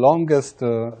been the longest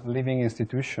living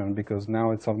institution because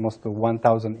now it's almost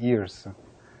 1,000 years.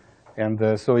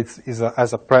 And so it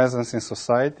has a presence in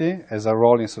society, has a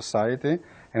role in society,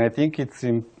 And I think it's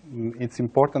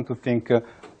important to think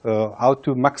how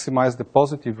to maximize the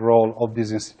positive role of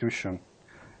this institution.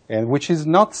 And which is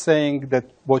not saying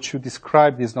that what you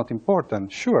described is not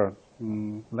important. Sure,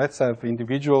 let's have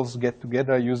individuals get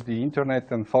together, use the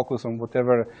internet, and focus on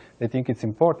whatever they think it's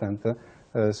important.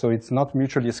 So it's not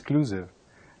mutually exclusive.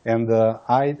 And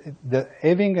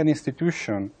having an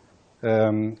institution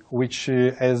which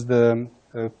has the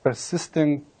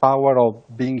persistent power of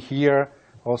being here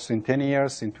also in 10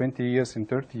 years, in 20 years, in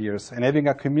 30 years, and having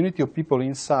a community of people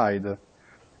inside,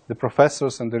 the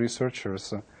professors and the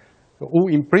researchers, who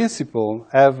in principle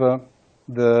have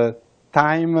the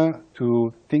time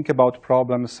to think about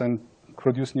problems and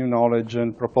produce new knowledge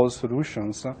and propose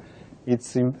solutions,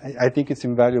 I think it's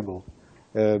invaluable.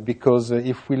 Because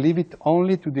if we leave it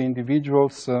only to the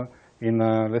individuals in,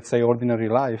 let's say, ordinary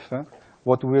life,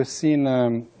 what we've seen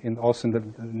also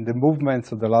in the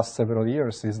movements of the last several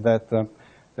years is that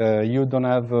you don't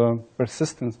have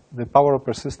persistence, the power of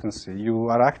persistency. You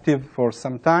are active for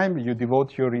some time, you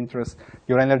devote your interest,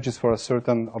 your energies for a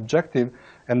certain objective,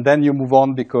 and then you move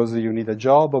on because you need a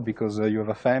job or because you have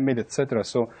a family, etc.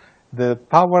 So the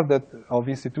power of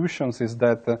institutions is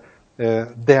that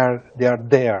they are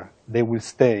there, they will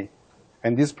stay.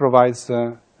 And this provides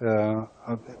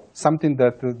something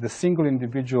that the single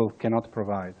individual cannot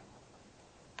provide.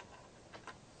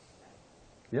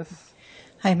 Yes?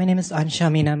 Hi, my name is Ansha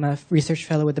Amin. I'm a research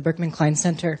fellow with the Berkman Klein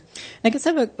Center. I guess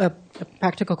I have a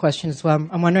practical question as well.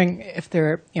 I'm wondering if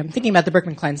I'm thinking about the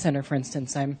Berkman Klein Center, for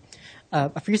instance. I'm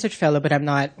a research fellow, but I'm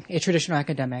not a traditional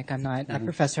academic. I'm not a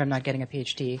professor. I'm not getting a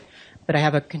PhD. But I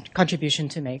have a contribution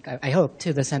to make, I hope,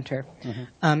 to the center.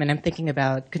 And I'm thinking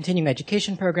about continuing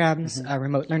education programs,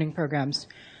 remote learning programs.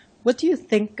 What do you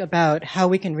think about how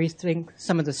we can rethink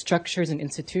some of the structures and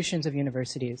institutions of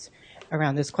universities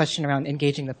around this question around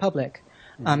engaging the public?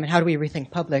 And how do we rethink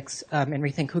publics and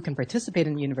rethink who can participate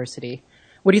in the university?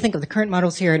 What do you think of the current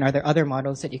models here, and are there other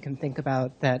models that you can think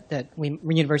about that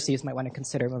universities might want to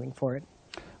consider moving forward?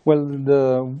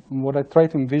 Well, what I try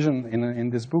to envision in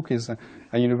this book is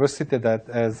a university that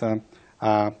has an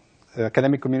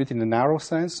academic community in the narrow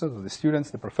sense, so the students,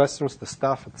 the professors, the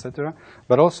staff, etc.,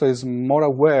 but also is more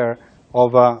aware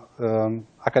of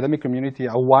academic community,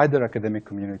 a wider academic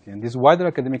community. And this wider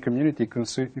academic community,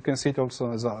 you can see it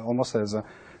also as almost as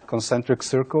concentric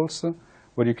circles,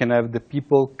 where you can have the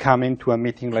people come into a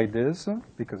meeting like this,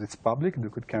 because it's public, they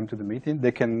could come to the meeting.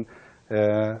 They can,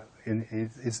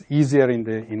 it's easier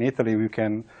in Italy, you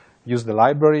can use the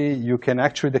library. You can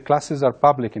actually, the classes are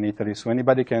public in Italy, so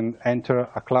anybody can enter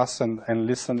a class and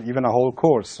listen, even a whole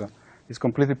course. It's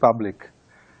completely public.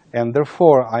 And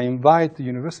therefore, I invite the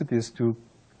universities to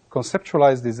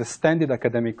conceptualize this extended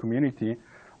academic community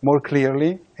more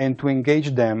clearly and to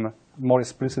engage them more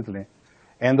explicitly.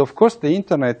 And of course, the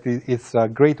internet is a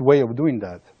great way of doing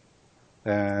that.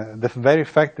 The very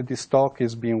fact that this talk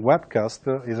is being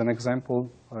webcast is an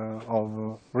example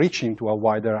of reaching to a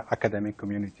wider academic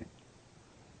community.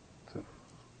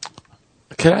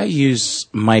 Could I use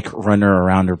Mike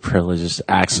runner-arounder privileges to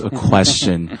ask a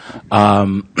question?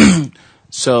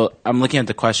 So I'm looking at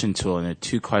the question tool, and there are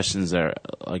two questions that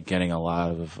are getting a lot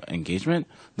of engagement.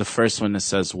 The first one that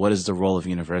says, what is the role of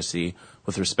university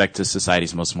with respect to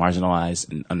society's most marginalized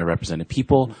and underrepresented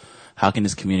people? How can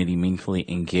this community meaningfully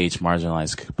engage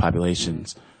marginalized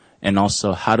populations? And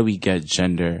also, how do we get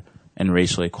gender and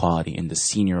racial equality in the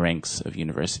senior ranks of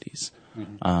universities?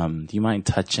 Do you mind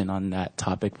touching on that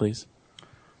topic, please?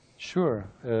 Sure.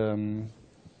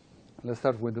 Let's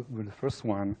start with the first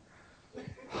one.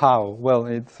 How? Well,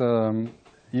 it's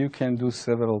you can do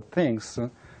several things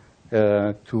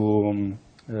regarding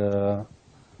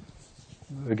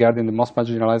the most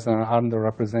marginalized and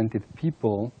underrepresented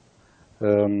people.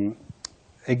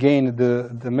 Again, the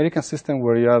American system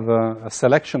where you have a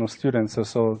selection of students,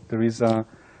 so there is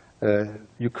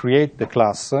you create the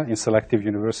class in selective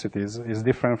universities is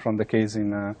different from the case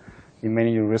in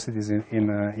many universities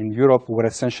in Europe, where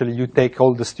essentially you take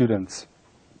all the students.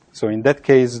 So in that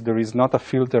case, there is not a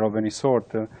filter of any sort.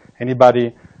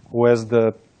 Anybody who has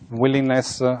the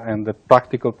willingness and the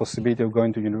practical possibility of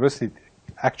going to university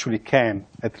actually can,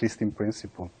 at least in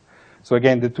principle. So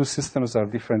again, the two systems are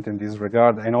different in this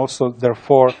regard, and also,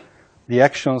 therefore, the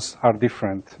actions are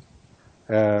different.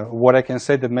 What I can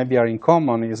say that maybe are in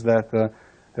common is that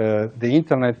the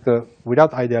internet,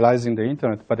 without idealizing the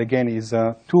internet, but again, is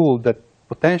a tool that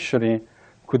potentially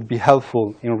could be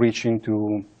helpful in reaching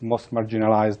to most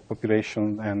marginalized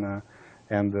population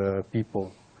and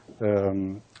people.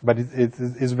 But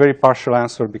it's a very partial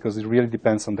answer because it really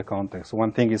depends on the context.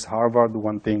 One thing is Harvard,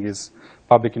 one thing is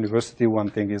public university, one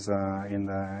thing is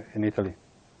in Italy.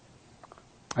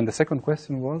 And the second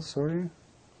question was, sorry?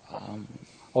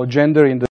 Or gender in the